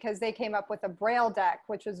ago, because they came up with a Braille deck,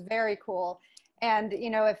 which was very cool. And,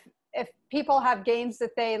 if people have games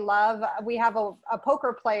that they love, we have a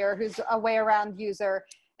poker player who's a WayAround user,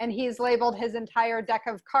 and he's labeled his entire deck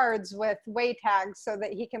of cards with Way tags so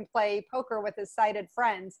that he can play poker with his sighted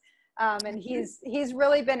friends. And he's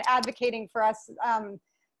really been advocating for us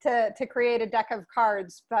to create a deck of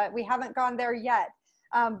cards, but we haven't gone there yet.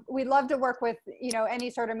 We'd love to work with, any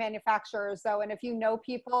sort of manufacturers though. And if you know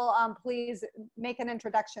people, please make an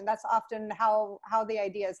introduction. That's often how the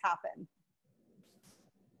ideas happen.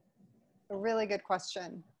 A really good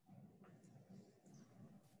question.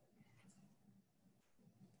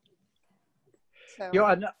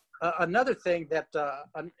 So. Another thing that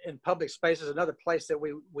in public spaces, another place that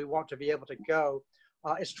we want to be able to go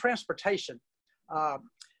is transportation.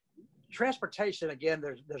 Transportation, again,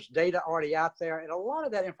 there's data already out there, and a lot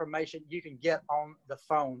of that information you can get on the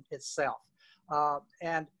phone itself.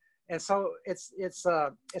 And so it's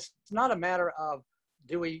not a matter of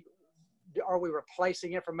are we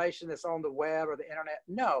replacing information that's on the web or the internet?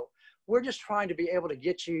 No, we're just trying to be able to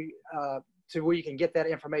get you to where you can get that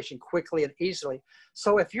information quickly and easily.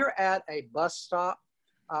 So if you're at a bus stop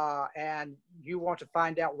and you want to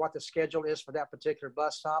find out what the schedule is for that particular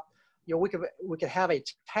bus stop, we could have a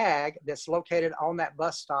tag that's located on that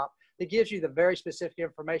bus stop that gives you the very specific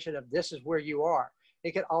information of this is where you are.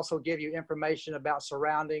 It could also give you information about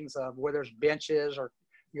surroundings of where there's benches or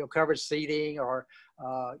covered seating or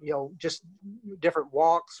just different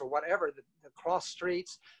walks or whatever, the cross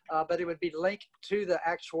streets, but it would be linked to the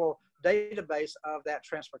actual database of that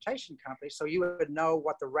transportation company, so you would know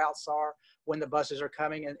what the routes are, when the buses are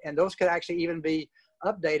coming, and those could actually even be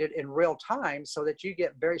updated in real time so that you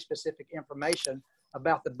get very specific information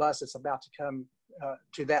about the bus that's about to come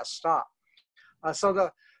to that stop. So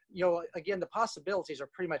again, the possibilities are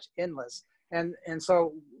pretty much endless, and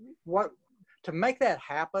so to make that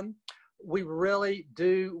happen, we really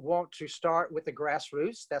do want to start with the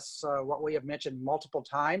grassroots. That's what we have mentioned multiple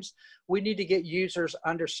times. We need to get users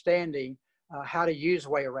understanding how to use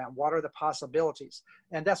WayAround. What are the possibilities?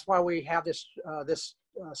 And that's why we have this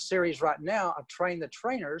series right now of Train the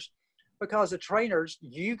Trainers, because the trainers,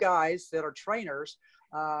 you guys that are trainers,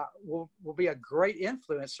 will be a great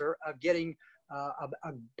influencer of getting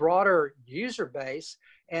a broader user base.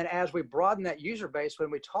 And as we broaden that user base, when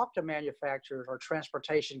we talk to manufacturers or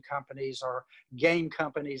transportation companies or game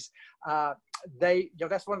companies,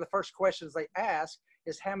 that's one of the first questions they ask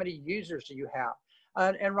is, how many users do you have?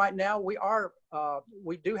 And right now we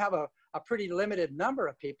do have a pretty limited number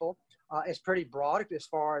of people. It's pretty broad as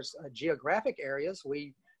far as geographic areas.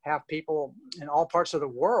 We have people in all parts of the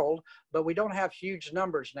world, but we don't have huge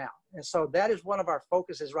numbers now. And so that is one of our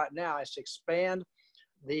focuses right now, is to expand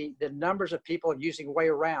the numbers of people using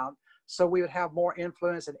WayAround, so we would have more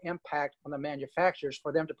influence and impact on the manufacturers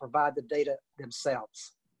for them to provide the data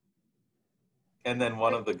themselves. And then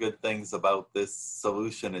one of the good things about this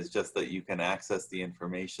solution is just that you can access the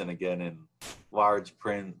information again in large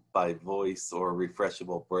print by voice or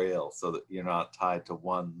refreshable braille, so that you're not tied to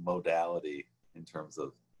one modality in terms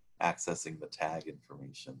of accessing the tag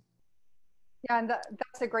information. Yeah, and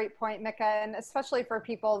that's a great point, Mika, and especially for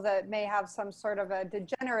people that may have some sort of a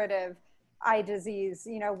degenerative eye disease,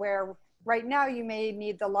 where right now you may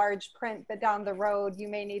need the large print, but down the road you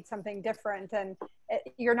may need something different, and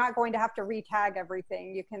you're not going to have to re-tag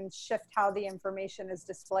everything. You can shift how the information is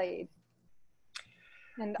displayed.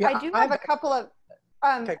 And yeah, I do have a couple of,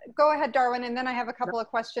 okay. Go ahead, Darwin, and then I have a couple of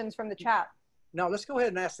questions from the chat. No, let's go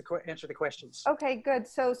ahead and answer the questions. Okay, good.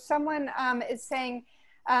 So someone is saying,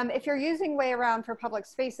 if you're using WayAround for public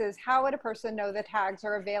spaces, how would a person know the tags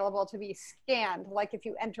are available to be scanned? Like if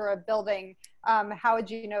you enter a building, how would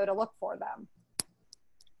you know to look for them?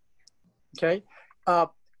 Okay,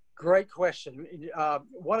 great question.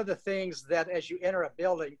 One of the things that as you enter a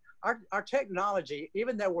building, our technology,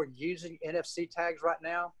 even though we're using NFC tags right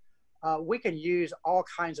now, we can use all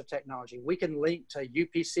kinds of technology. We can link to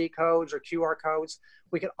UPC codes or QR codes.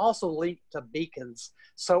 We can also link to beacons.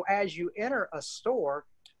 So as you enter a store,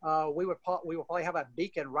 we will probably have a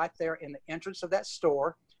beacon right there in the entrance of that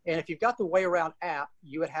store. And if you've got the WayAround app,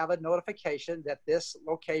 you would have a notification that this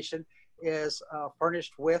location is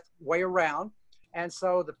furnished with WayAround. And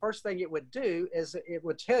so the first thing it would do is it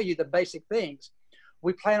would tell you the basic things.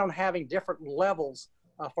 We plan on having different levels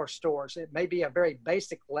for stores. It may be a very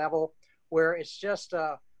basic level where it's just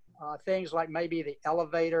things like maybe the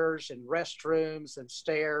elevators and restrooms and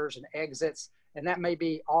stairs and exits, and that may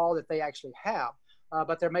be all that they actually have.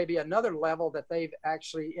 But there may be another level that they've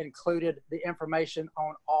actually included the information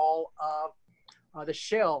on all of the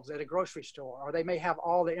shelves at a grocery store, or they may have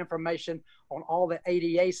all the information on all the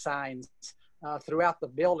ADA signs throughout the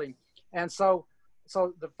building. And so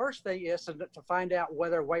the first thing is to find out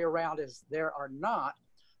whether WayAround is there or not.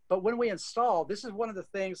 But when we install, this is one of the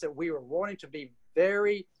things that we were wanting to be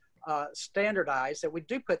very standardized, that we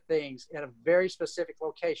do put things in a very specific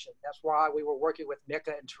location. That's why we were working with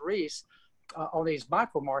Mika and Terese on these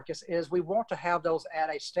micro markets, is we want to have those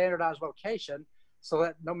at a standardized location so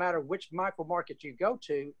that no matter which micro market you go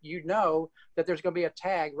to, you know that there's going to be a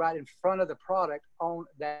tag right in front of the product on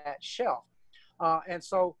that shelf. And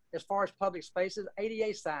so as far as public spaces,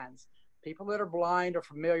 ADA signs, people that are blind are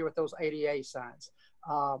familiar with those ADA signs.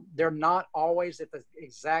 They're not always at the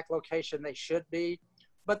exact location they should be,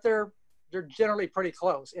 but they're generally pretty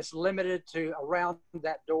close. It's limited to around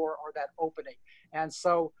that door or that opening. And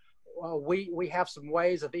so we have some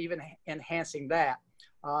ways of even enhancing that,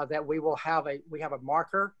 that we have a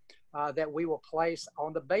marker that we will place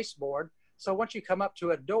on the baseboard. So once you come up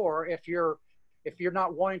to a door, if you're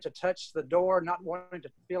not wanting to touch the door, not wanting to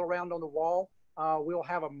feel around on the wall, we'll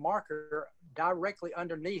have a marker directly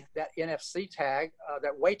underneath that NFC tag,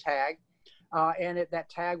 that way tag, and that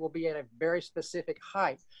tag will be at a very specific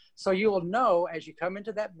height. So you will know as you come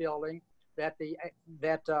into that building that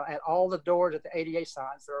at all the doors at the ADA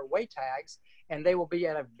signs, there are way tags, and they will be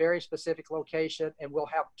at a very specific location, and we'll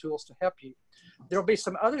have tools to help you. There'll be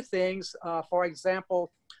some other things, for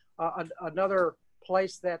example, another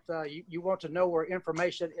place that you want to know where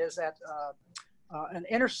information is at an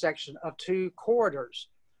intersection of two corridors.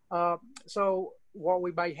 So what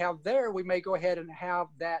we may have there, we may go ahead and have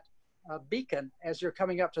that beacon as you're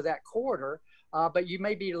coming up to that corridor, but you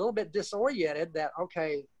may be a little bit disoriented that,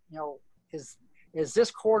 okay, you know, is this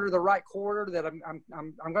corridor the right corridor that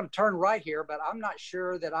I'm going to turn right here, but I'm not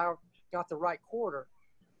sure that I've got the right corridor.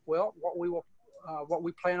 Well, what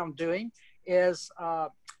we plan on doing is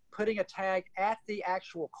putting a tag at the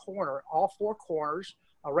actual corner, all four corners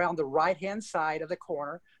around the right-hand side of the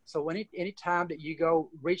corner. So any time that you go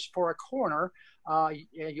reach for a corner,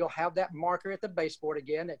 you'll have that marker at the baseboard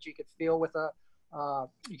again that you could feel with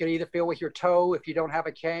you can either feel with your toe if you don't have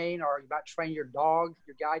a cane, or you might train your dog,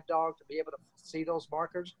 your guide dog, to be able to see those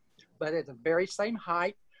markers. But at the very same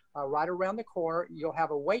height, right around the corner, you'll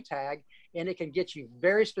have a way tag, and it can get you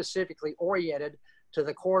very specifically oriented to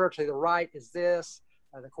the corner to the right is this,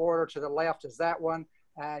 the corner to the left is that one,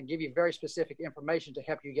 and give you very specific information to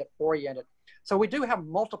help you get oriented. So we do have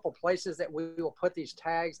multiple places that we will put these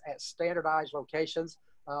tags at standardized locations,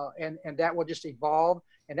 and that will just evolve.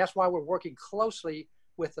 And that's why we're working closely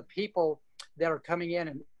with the people that are coming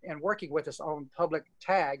in and working with us on public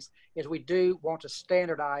tags, is we do want to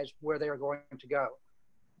standardize where they are going to go.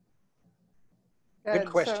 Good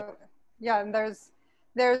question. So, yeah, and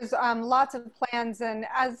there's lots of plans, and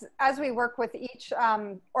as we work with each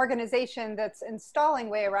organization that's installing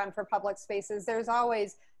WayAround for public spaces, there's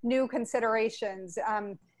always new considerations.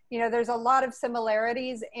 You know, there's a lot of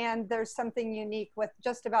similarities, and there's something unique with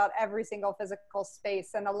just about every single physical space,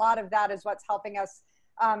 and a lot of that is what's helping us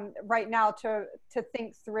right now to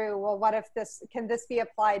think through, well, what if can this be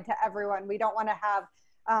applied to everyone? We don't want to have,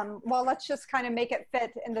 well, let's just kind of make it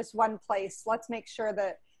fit in this one place. Let's make sure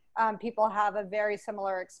that people have a very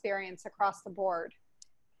similar experience across the board.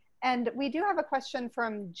 And we do have a question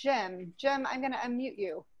from Jim. Jim, I'm going to unmute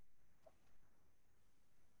you.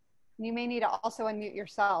 You may need to also unmute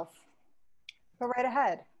yourself. Go right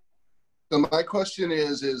ahead. So my question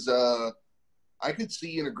is I could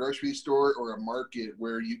see in a grocery store or a market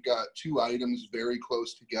where you've got two items very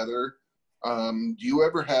close together. Do you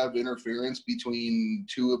ever have interference between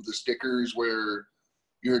two of the stickers where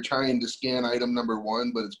you're trying to scan item number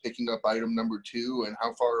one, but it's picking up item number two, and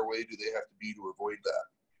how far away do they have to be to avoid that?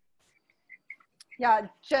 Yeah,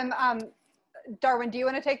 Jim, Darwin, do you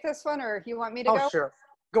want to take this one, or you want me to go? Oh, sure.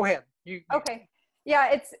 Go ahead. Okay.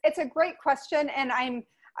 Yeah, it's a great question, and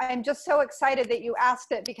I'm just so excited that you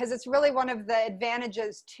asked it, because it's really one of the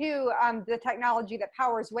advantages to the technology that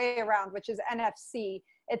powers WayAround, which is NFC.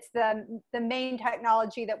 It's the main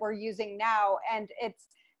technology that we're using now, and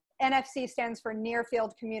NFC stands for near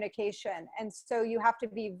field communication. And so you have to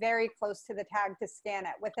be very close to the tag to scan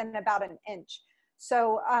it, within about an inch.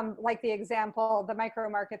 So like the example, the micro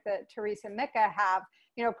market that Terese and Mika have,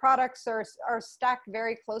 you know, products are stacked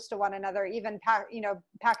very close to one another. Even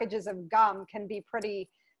packages of gum can be pretty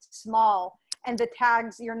small. And the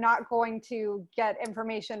tags, you're not going to get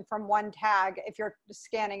information from one tag if you're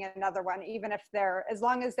scanning another one, even if as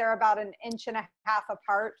long as they're about 1.5 inches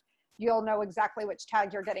apart, you'll know exactly which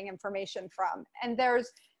tag you're getting information from. And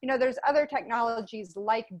there's other technologies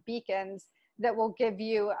like beacons that will give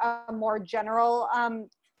you a more general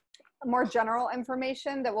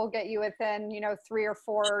information that will get you within 3 or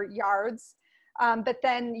 4 yards. But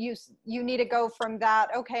then you need to go from that,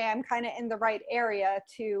 okay, I'm kind of in the right area,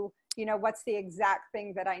 to what's the exact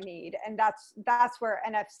thing that I need. And that's where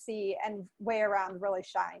NFC and WayAround really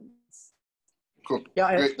shines. Cool.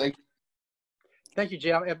 Yeah. Great. Thank you. Thank you,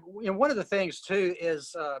 Jim. And one of the things too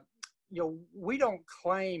is, we don't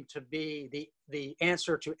claim to be the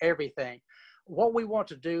answer to everything. what we want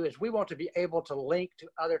to do is we want to be able to link to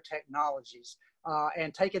other technologies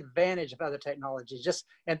and take advantage of other technologies.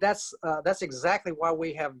 And that's exactly why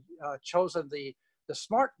we have chosen the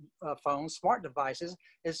smart phones, smart devices,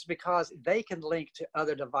 is because they can link to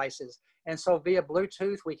other devices. And so via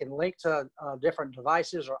Bluetooth, we can link to different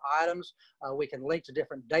devices or items. We can link to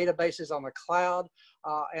different databases on the cloud.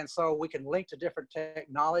 And so we can link to different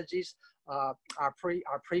technologies. Our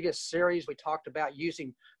previous series, we talked about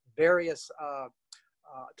using various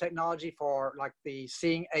technology for like the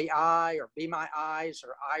Seeing AI or Be My Eyes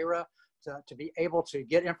or IRA to be able to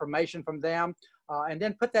get information from them and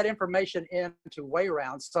then put that information into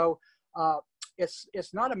WayAround. So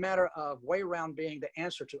it's not a matter of WayAround being the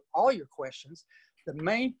answer to all your questions. The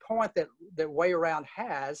main point that WayAround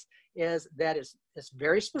has is that it's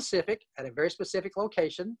very specific at a very specific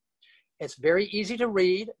location. It's very easy to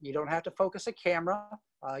read. You don't have to focus a camera.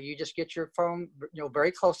 You just get your phone,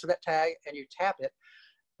 very close to that tag and you tap it.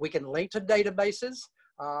 We can link to databases.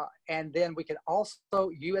 And then we can also,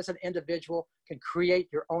 you as an individual can create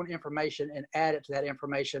your own information and add it to that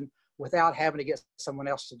information without having to get someone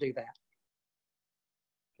else to do that.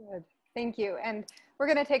 Good, thank you. And we're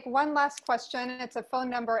gonna take one last question. It's a phone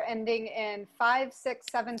number ending in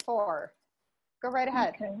 5674. Go right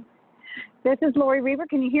ahead. Okay. This is Lori Reaver,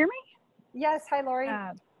 can you hear me? Yes, hi Lori.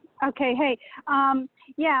 Okay, hey,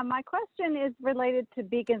 yeah, my question is related to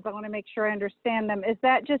beacons. I want to make sure I understand them. Is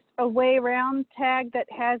that just a WayAround tag that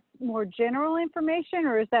has more general information,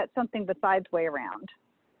 or is that something besides WayAround?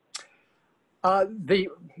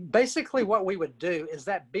 Basically what we would do is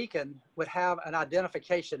that beacon would have an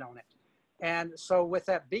identification on it. And so with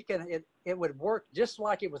that beacon, it would work just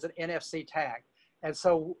like it was an NFC tag. And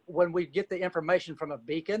so when we get the information from a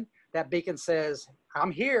beacon, that beacon says,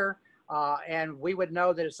 I'm here. And we would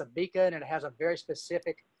know that it's a beacon and it has a very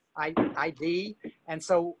specific ID. And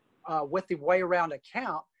so with the WayAround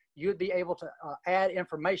account, you'd be able to add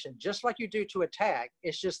information just like you do to a tag.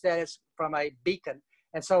 It's just that it's from a beacon.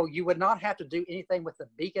 And so you would not have to do anything with the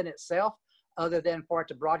beacon itself other than for it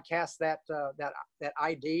to broadcast that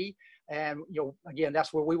ID. And again,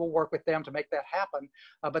 that's where we will work with them to make that happen.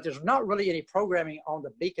 But there's not really any programming on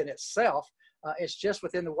the beacon itself. It's just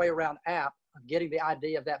within the WayAround app, getting the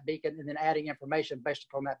ID of that beacon and then adding information based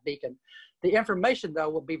upon that beacon. The information, though,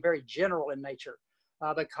 will be very general in nature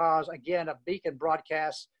because, again, a beacon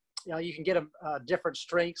broadcasts, you can get them different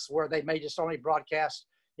strengths where they may just only broadcast,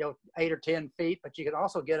 8 or 10 feet, but you can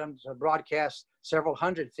also get them to broadcast several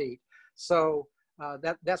hundred feet. So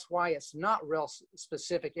that's why it's not real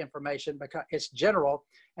specific information, because it's general.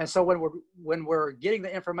 And so when we're getting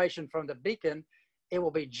the information from the beacon, it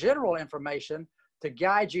will be general information to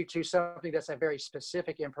guide you to something that's a very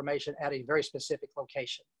specific information at a very specific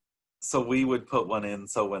location. So we would put one in,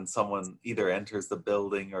 so when someone either enters the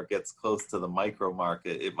building or gets close to the micro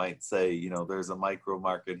market, it might say, there's a micro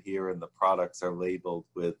market here and the products are labeled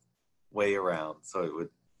with WayAround. So it would,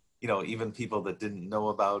 even people that didn't know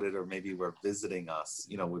about it or maybe were visiting us,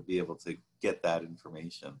 would be able to get that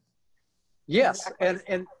information. Yes,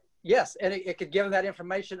 and yes, and it could give them that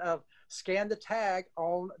information of scan the tag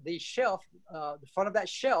on the shelf, the front of that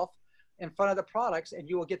shelf in front of the products, and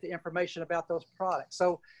you will get the information about those products.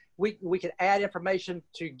 So we could add information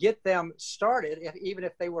to get them started, even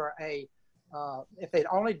if they were if they'd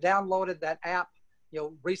only downloaded that app,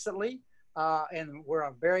 recently, and were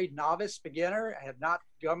a very novice beginner, have not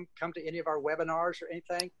come to any of our webinars or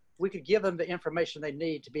anything, we could give them the information they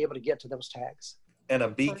need to be able to get to those tags. And a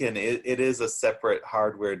beacon, it is a separate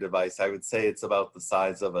hardware device. I would say it's about the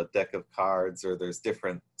size of a deck of cards, or there's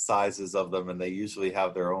different sizes of them, and they usually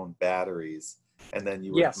have their own batteries. And then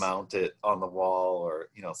you would mount it on the wall or,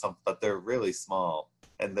 something, but they're really small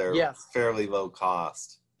and they're fairly low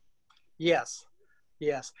cost. Yes.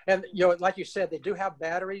 And, like you said, they do have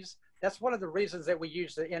batteries. That's one of the reasons that we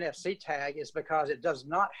use the NFC tag, is because it does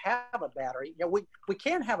not have a battery. We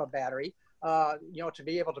can have a battery, to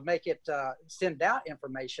be able to make it send out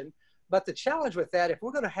information. But the challenge with that, if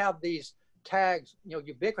we're going to have these tags,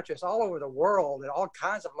 ubiquitous all over the world in all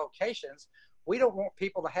kinds of locations, we don't want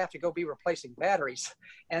people to have to go be replacing batteries.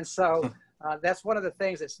 And so that's one of the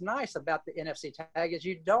things that's nice about the NFC tag, is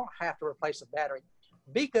you don't have to replace a battery.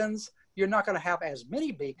 Beacons, you're not going to have as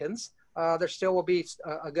many beacons. There still will be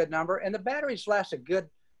a good number, and the batteries last a good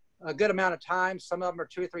amount of time. Some of them are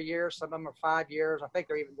 2 or 3 years, some of them are 5 years. I think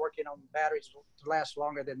they're even working on batteries to last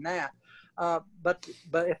longer than that. But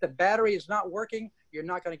if the battery is not working, you're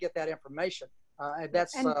not going to get that information.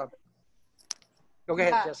 Go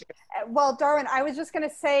ahead, Jessica. Well, Darwin, I was just going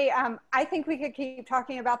to say, I think we could keep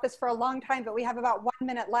talking about this for a long time, but we have about 1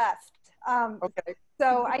 minute left. Okay.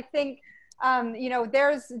 So I think You know,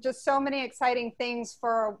 there's just so many exciting things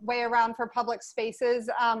for WayAround for public spaces.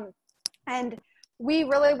 And we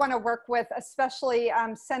really want to work with especially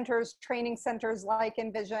centers, training centers like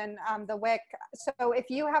Envision, the WIC. So if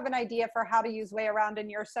you have an idea for how to use WayAround in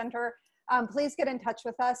your center, please get in touch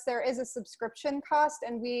with us. There is a subscription cost,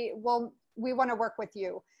 and we want to work with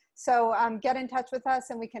you. So get in touch with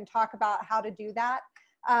us and we can talk about how to do that.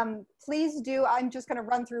 Please do, I'm just going to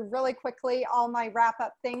run through really quickly all my wrap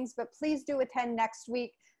up things, but please do attend next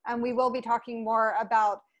week. We will be talking more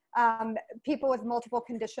about people with multiple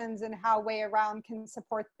conditions and how WayAround can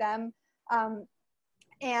support them.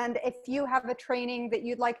 And if you have a training that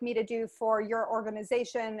you'd like me to do for your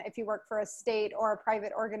organization, if you work for a state or a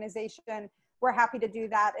private organization, we're happy to do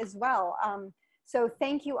that as well. So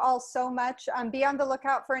thank you all so much. Be on the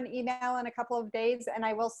lookout for an email in a couple of days, and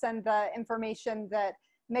I will send the information that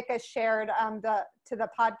Mika shared to the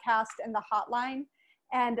podcast and the hotline.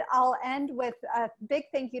 And I'll end with a big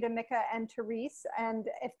thank you to Mika and Terese. And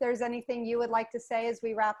if there's anything you would like to say as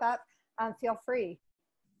we wrap up, feel free.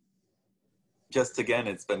 Just again,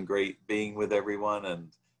 it's been great being with everyone and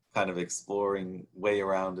kind of exploring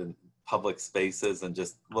WayAround in public spaces, and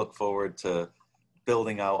just look forward to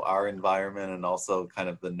building out our environment and also kind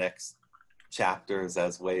of the next chapters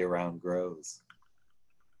as WayAround grows.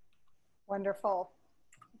 Wonderful.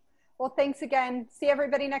 Well, thanks again. See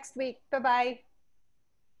everybody next week. Bye-bye.